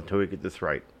treadmills until we get this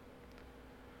right.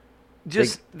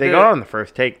 Just They got on the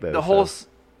first take, though.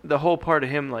 The whole part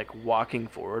of him, like, walking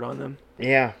forward on them.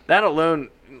 Yeah. That alone,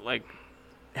 like,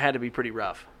 had to be pretty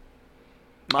rough.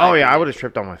 I would have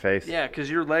tripped on my face. Yeah, because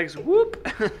your legs, whoop.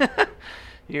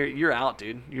 you're out,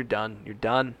 dude. You're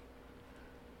done.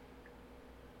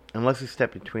 Unless you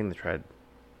step between the tread.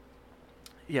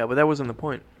 Yeah, but that wasn't the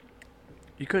point.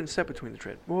 You couldn't step between the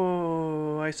tread.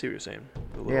 Whoa, I see what you're saying.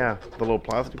 The Yeah, the little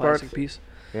plastic plastic parts. piece.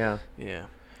 Yeah. Yeah.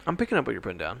 I'm picking up what you're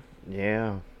putting down.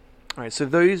 Yeah. All right, so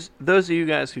those of you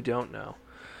guys who don't know,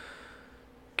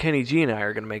 Kenny G and I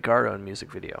are going to make our own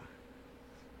music video.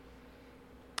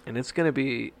 And it's going to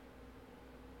be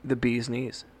the bee's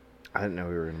knees. I didn't know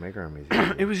we were going to make our own music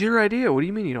video. It was your idea. What do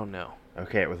you mean you don't know?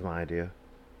 Okay, it was my idea.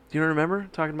 Do you remember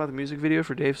talking about the music video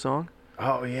for Dave's song?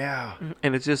 Oh, yeah.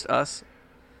 And it's just us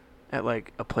at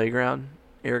like a playground,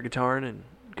 air guitaring and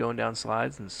going down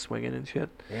slides and swinging and shit.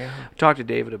 Yeah. I talked to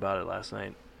David about it last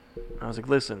night. I was like,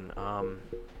 listen,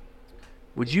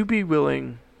 would you be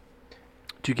willing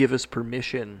to give us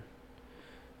permission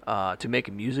to make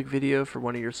a music video for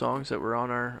one of your songs that were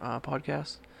on our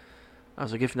podcast? I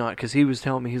was like, if not, because he was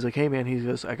telling me, he's like, hey man, he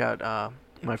goes, I got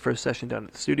my first session down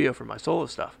at the studio for my solo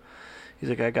stuff. He's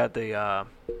like, I got the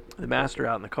master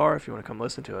out in the car if you want to come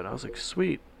listen to it. And I was like,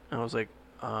 sweet. And I was like,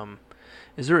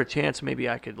 is there a chance maybe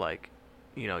I could like,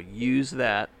 use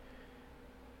that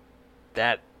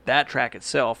track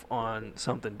itself on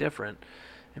something different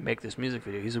and make this music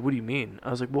video? He said, what do you mean? I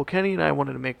was like, well, Kenny and I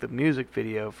wanted to make the music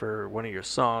video for one of your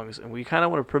songs, and we kind of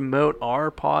want to promote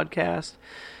our podcast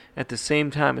at the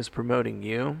same time as promoting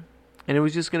you. And it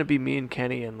was just going to be me and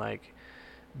Kenny in like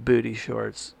booty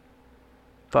shorts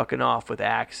fucking off with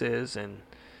axes and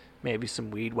maybe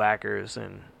some weed whackers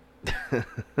and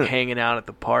hanging out at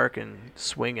the park and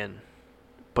swinging.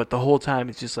 But the whole time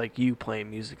it's just like you playing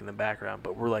music in the background,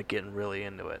 but we're like getting really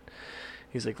into it.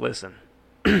 He's like, listen,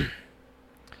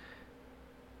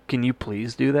 can you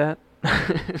please do that?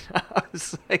 I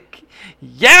was like,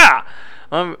 yeah,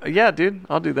 dude,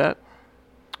 I'll do that.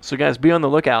 So guys, be on the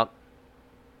lookout.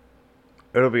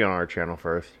 It'll be on our channel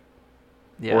first.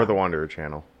 Yeah. Or the Wanderer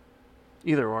channel.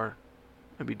 Either or.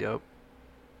 That'd be dope.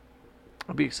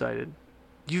 I'll be excited.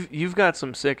 You've got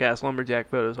some sick ass lumberjack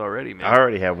photos already, man. I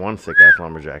already have one sick ass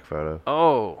lumberjack photo.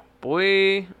 Oh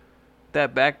boy,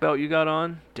 that back belt you got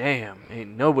on, damn,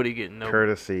 ain't nobody getting no.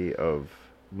 Courtesy of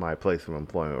my place of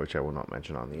employment, which I will not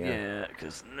mention on the air. Yeah,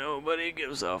 because nobody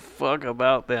gives a fuck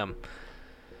about them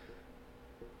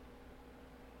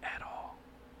at all.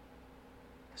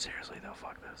 Seriously though,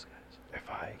 fuck those guys. If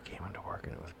I came into work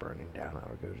and it was burning down, I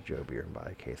would go to Joe Beer and buy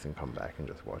a case and come back and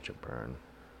just watch it burn.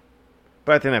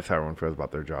 But I think that's how everyone feels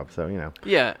about their job, so,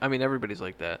 Yeah, I mean, everybody's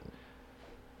like that.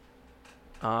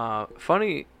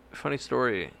 Funny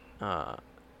story.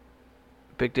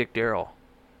 Big Dick Daryl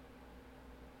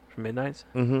from Midnights.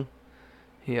 Mm-hmm.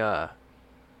 He,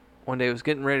 one day was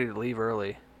getting ready to leave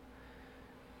early,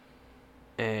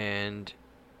 and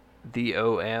the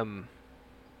OM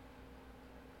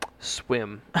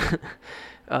Swim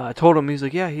told him, he's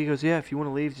like, he goes, if you want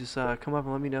to leave, just come up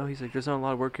and let me know. He's like, there's not a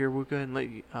lot of work here, we'll go ahead and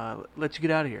let you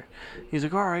get out of here. He's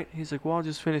like, all right. He's like, well, I'll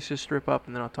just finish this strip up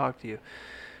and then I'll talk to you.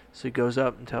 So he goes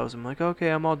up and tells him, like, okay,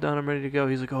 I'm all done, I'm ready to go.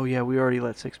 He's like, oh yeah, we already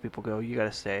let 6 people go, you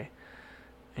gotta stay.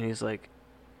 And he's like,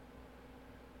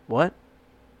 what?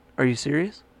 Are you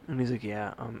serious? And he's like,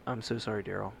 yeah, I'm so sorry,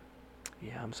 Daryl.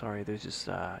 Yeah, I'm sorry, there's just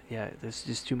there's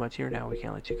just too much here now, we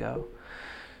can't let you go.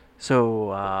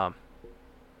 So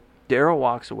Daryl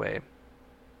walks away.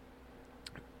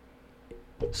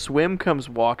 Swim comes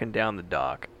walking down the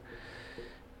dock,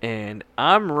 and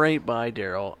I'm right by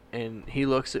Daryl, and he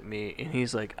looks at me and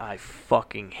he's like, I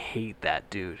fucking hate that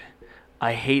dude.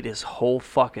 I hate his whole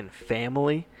fucking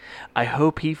family. I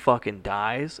hope he fucking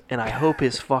dies, and I hope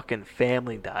his fucking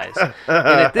family dies. And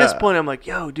at this point, I'm like,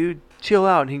 yo, dude, chill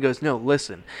out. And he goes, no,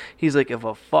 listen. He's like, if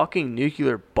a fucking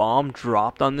nuclear bomb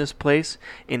dropped on this place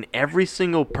and every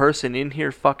single person in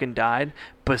here fucking died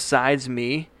besides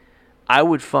me, I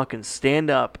would fucking stand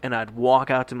up and I'd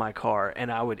walk out to my car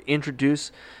and I would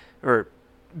introduce or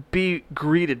be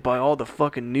greeted by all the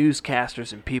fucking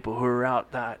newscasters and people who are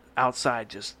outside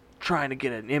just trying to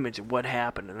get an image of what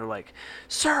happened. And they're like,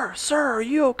 sir, are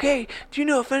you okay? Do you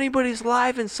know if anybody's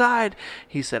alive inside?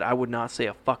 He said, I would not say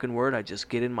a fucking word. I'd just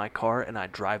get in my car and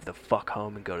I'd drive the fuck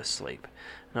home and go to sleep.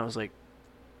 And I was like,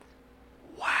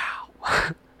 wow.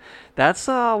 That's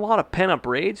a lot of pent-up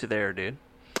rage there, dude.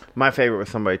 My favorite was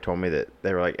somebody told me that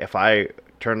they were like, if I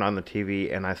turned on the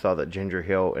TV and I saw that Ginger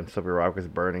Hill and Slippery Rock was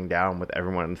burning down with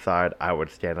everyone inside, I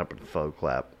would stand up and slow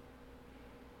clap.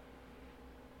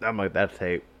 I'm like, that's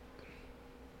hate.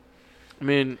 I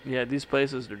mean, yeah, these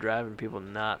places are driving people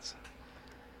nuts.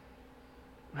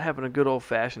 Having a good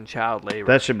old-fashioned child labor.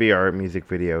 That should be our music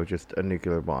video, just a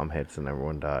nuclear bomb hits and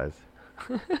everyone dies.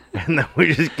 And then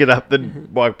we just get up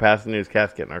and walk past the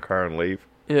newscast, get in our car, and leave.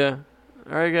 Yeah.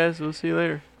 All right, guys, we'll see you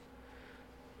later.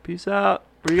 Peace out.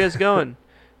 Where you guys going?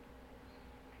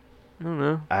 I don't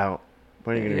know. Out.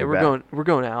 When are you gonna Yeah, be back? we're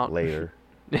going out Later.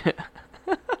 That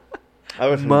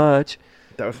was much.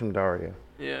 That was from Dario.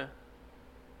 Yeah.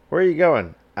 Where are you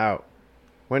going? Out.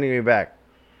 When are you gonna be back?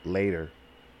 Later.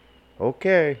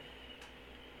 Okay.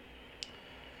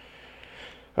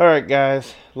 Alright,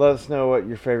 guys. Let us know what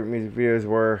your favorite music videos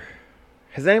were.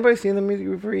 Has anybody seen the music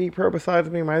video for Eat Pro besides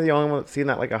me? Am I the only one that's seen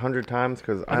that like 100 times?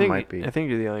 Because I might be. I think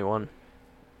you're the only one.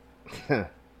 But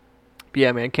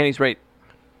yeah, man, Kenny's right.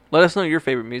 Let us know your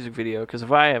favorite music video, because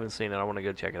if I haven't seen it, I want to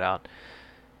go check it out.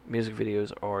 Music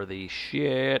videos are the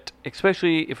shit,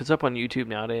 especially if it's up on YouTube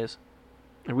nowadays.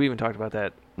 And we even talked about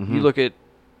that. Mm-hmm. You look at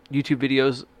YouTube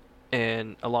videos,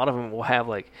 and a lot of them will have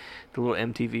like the little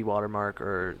MTV watermark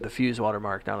or the Fuse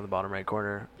watermark down in the bottom right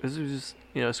corner. This is just,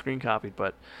 you know, screen copied.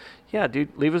 But yeah,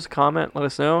 dude, leave us a comment. Let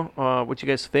us know what you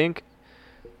guys think,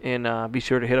 and be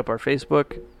sure to hit up our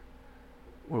Facebook.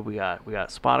 What we got? We got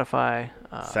Spotify,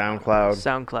 SoundCloud,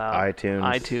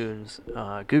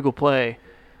 iTunes, Google Play.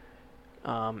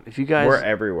 If you guys, we're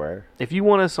everywhere. If you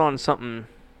want us on something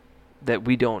that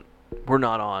we're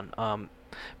not on.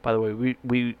 By the way,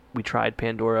 we tried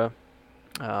Pandora.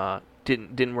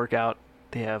 Didn't work out.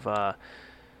 They have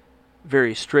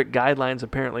very strict guidelines.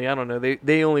 Apparently, I don't know.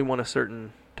 They only want a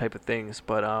certain type of things.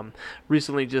 But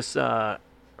recently, just heard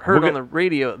on the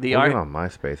radio. We're going on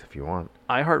MySpace if you want.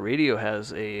 iHeartRadio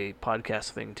has a podcast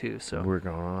thing too. So we're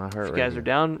going on iHeartRadio. If you guys are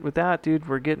down with that, dude,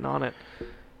 we're getting on it.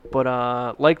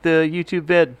 But like the YouTube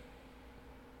vid.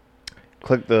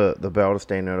 Click the bell to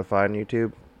stay notified on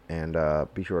YouTube. And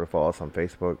be sure to follow us on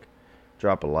Facebook.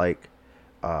 Drop a like.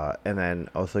 And then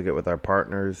also get with our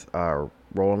partners,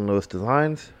 Roland Lewis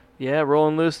Designs. Yeah,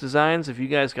 Roland Lewis Designs. If you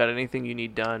guys got anything you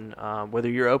need done, whether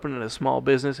you're opening a small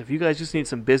business, if you guys just need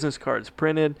some business cards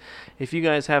printed, if you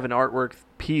guys have an artwork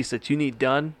piece that you need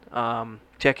done,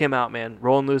 check him out, man.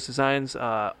 Roland Lewis Designs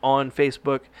on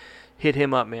Facebook. Hit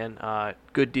him up, man.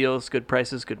 Good deals, good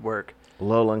prices, good work.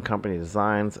 Lowland Company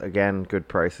Designs. Again, good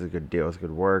prices, good deals,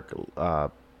 good work.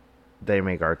 They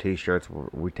make our t-shirts.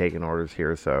 We taking orders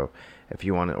here, so if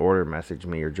you want to order, message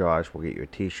me or Josh. We'll get you a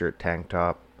t-shirt, tank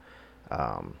top.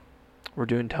 We're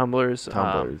doing tumblers.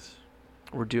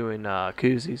 We're doing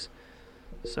koozies.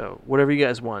 So whatever you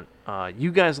guys want,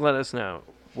 you guys let us know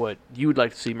what you would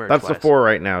like to see merch-wise. That's the 4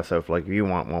 right now. So if you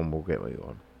want one, we'll get you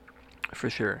one. For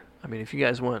sure. I mean, if you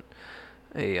guys want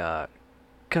a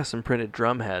custom printed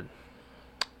drum head,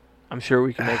 I'm sure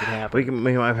we can make it happen.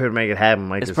 We might have to make it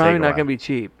happen. It's probably not going to be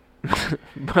cheap,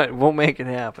 but we'll make it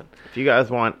happen. If you guys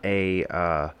want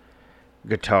a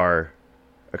guitar,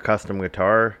 a custom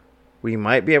guitar, we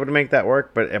might be able to make that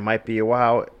work, but it might be a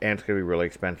while, and it's going to be really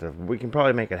expensive. We can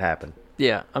probably make it happen.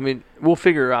 Yeah, I mean, we'll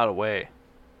figure out a way.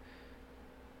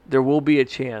 There will be a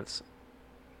chance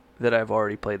that I've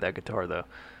already played that guitar, though.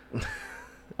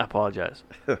 I apologize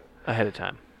ahead of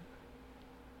time.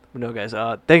 But no, guys,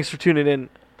 thanks for tuning in.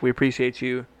 We appreciate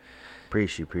you.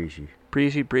 Appreciate.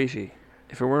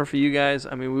 If it weren't for you guys,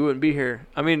 I mean, we wouldn't be here.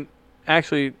 I mean,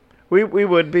 actually... We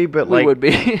would be, but we would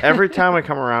be. Every time I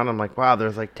come around, I'm like, wow,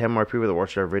 there's like 10 more people that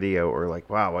watched our video, or like,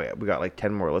 wow, we got like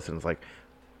 10 more listens. Like,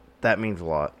 that means a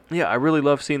lot. Yeah, I really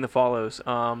love seeing the follows.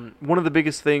 One of the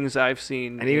biggest things I've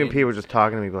seen... And even people just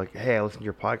talking to me like, hey, I listened to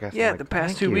your podcast. Yeah, like, the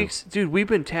past 2 weeks, dude, we've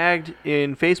been tagged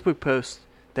in Facebook posts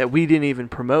that we didn't even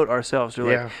promote ourselves. They're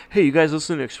like, hey, you guys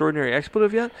listen to Extraordinary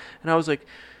Expletive yet? And I was like,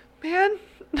 man...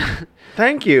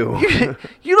 Thank you.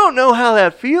 You don't know how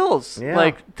that feels. Yeah.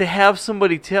 Like, to have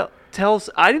somebody tells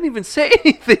I didn't even say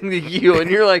anything to you, and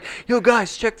you're like, yo,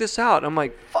 guys, check this out. And I'm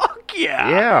like, fuck yeah.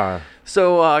 Yeah.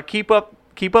 So keep up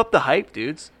the hype,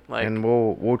 dudes. Like, and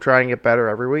we'll try and get better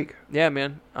every week. Yeah,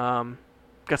 man. Got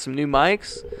some new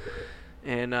mics,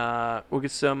 and we'll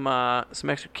get some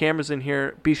extra cameras in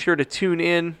here. Be sure to tune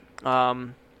in.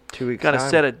 2 weeks. Got to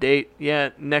set a date. Yeah,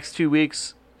 next 2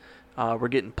 weeks. We're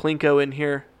getting Plinko in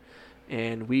here,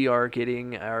 and we are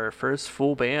getting our first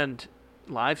full band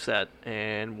live set,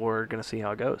 and we're gonna see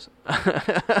how it goes.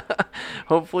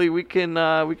 Hopefully, we can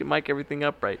mic everything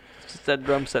up right. It's just that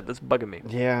drum set that's bugging me.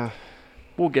 Yeah,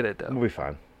 we'll get it though. We'll be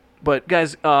fine. But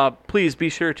guys, please be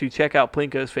sure to check out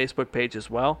Plinko's Facebook page as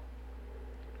well.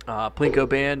 Plinko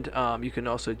Band. You can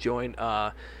also join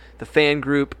the fan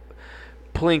group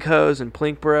Plinkos and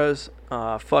Plink Bros.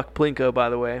 Fuck Plinko, by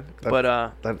the way.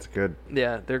 That's good.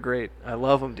 Yeah, they're great. I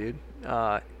love them, dude.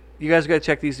 You guys got to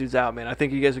check these dudes out, man. I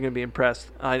think you guys are going to be impressed.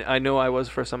 I know I was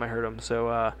the first time I heard them.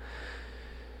 So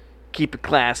keep it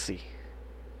classy.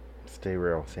 Stay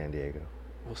real, San Diego.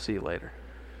 We'll see you later.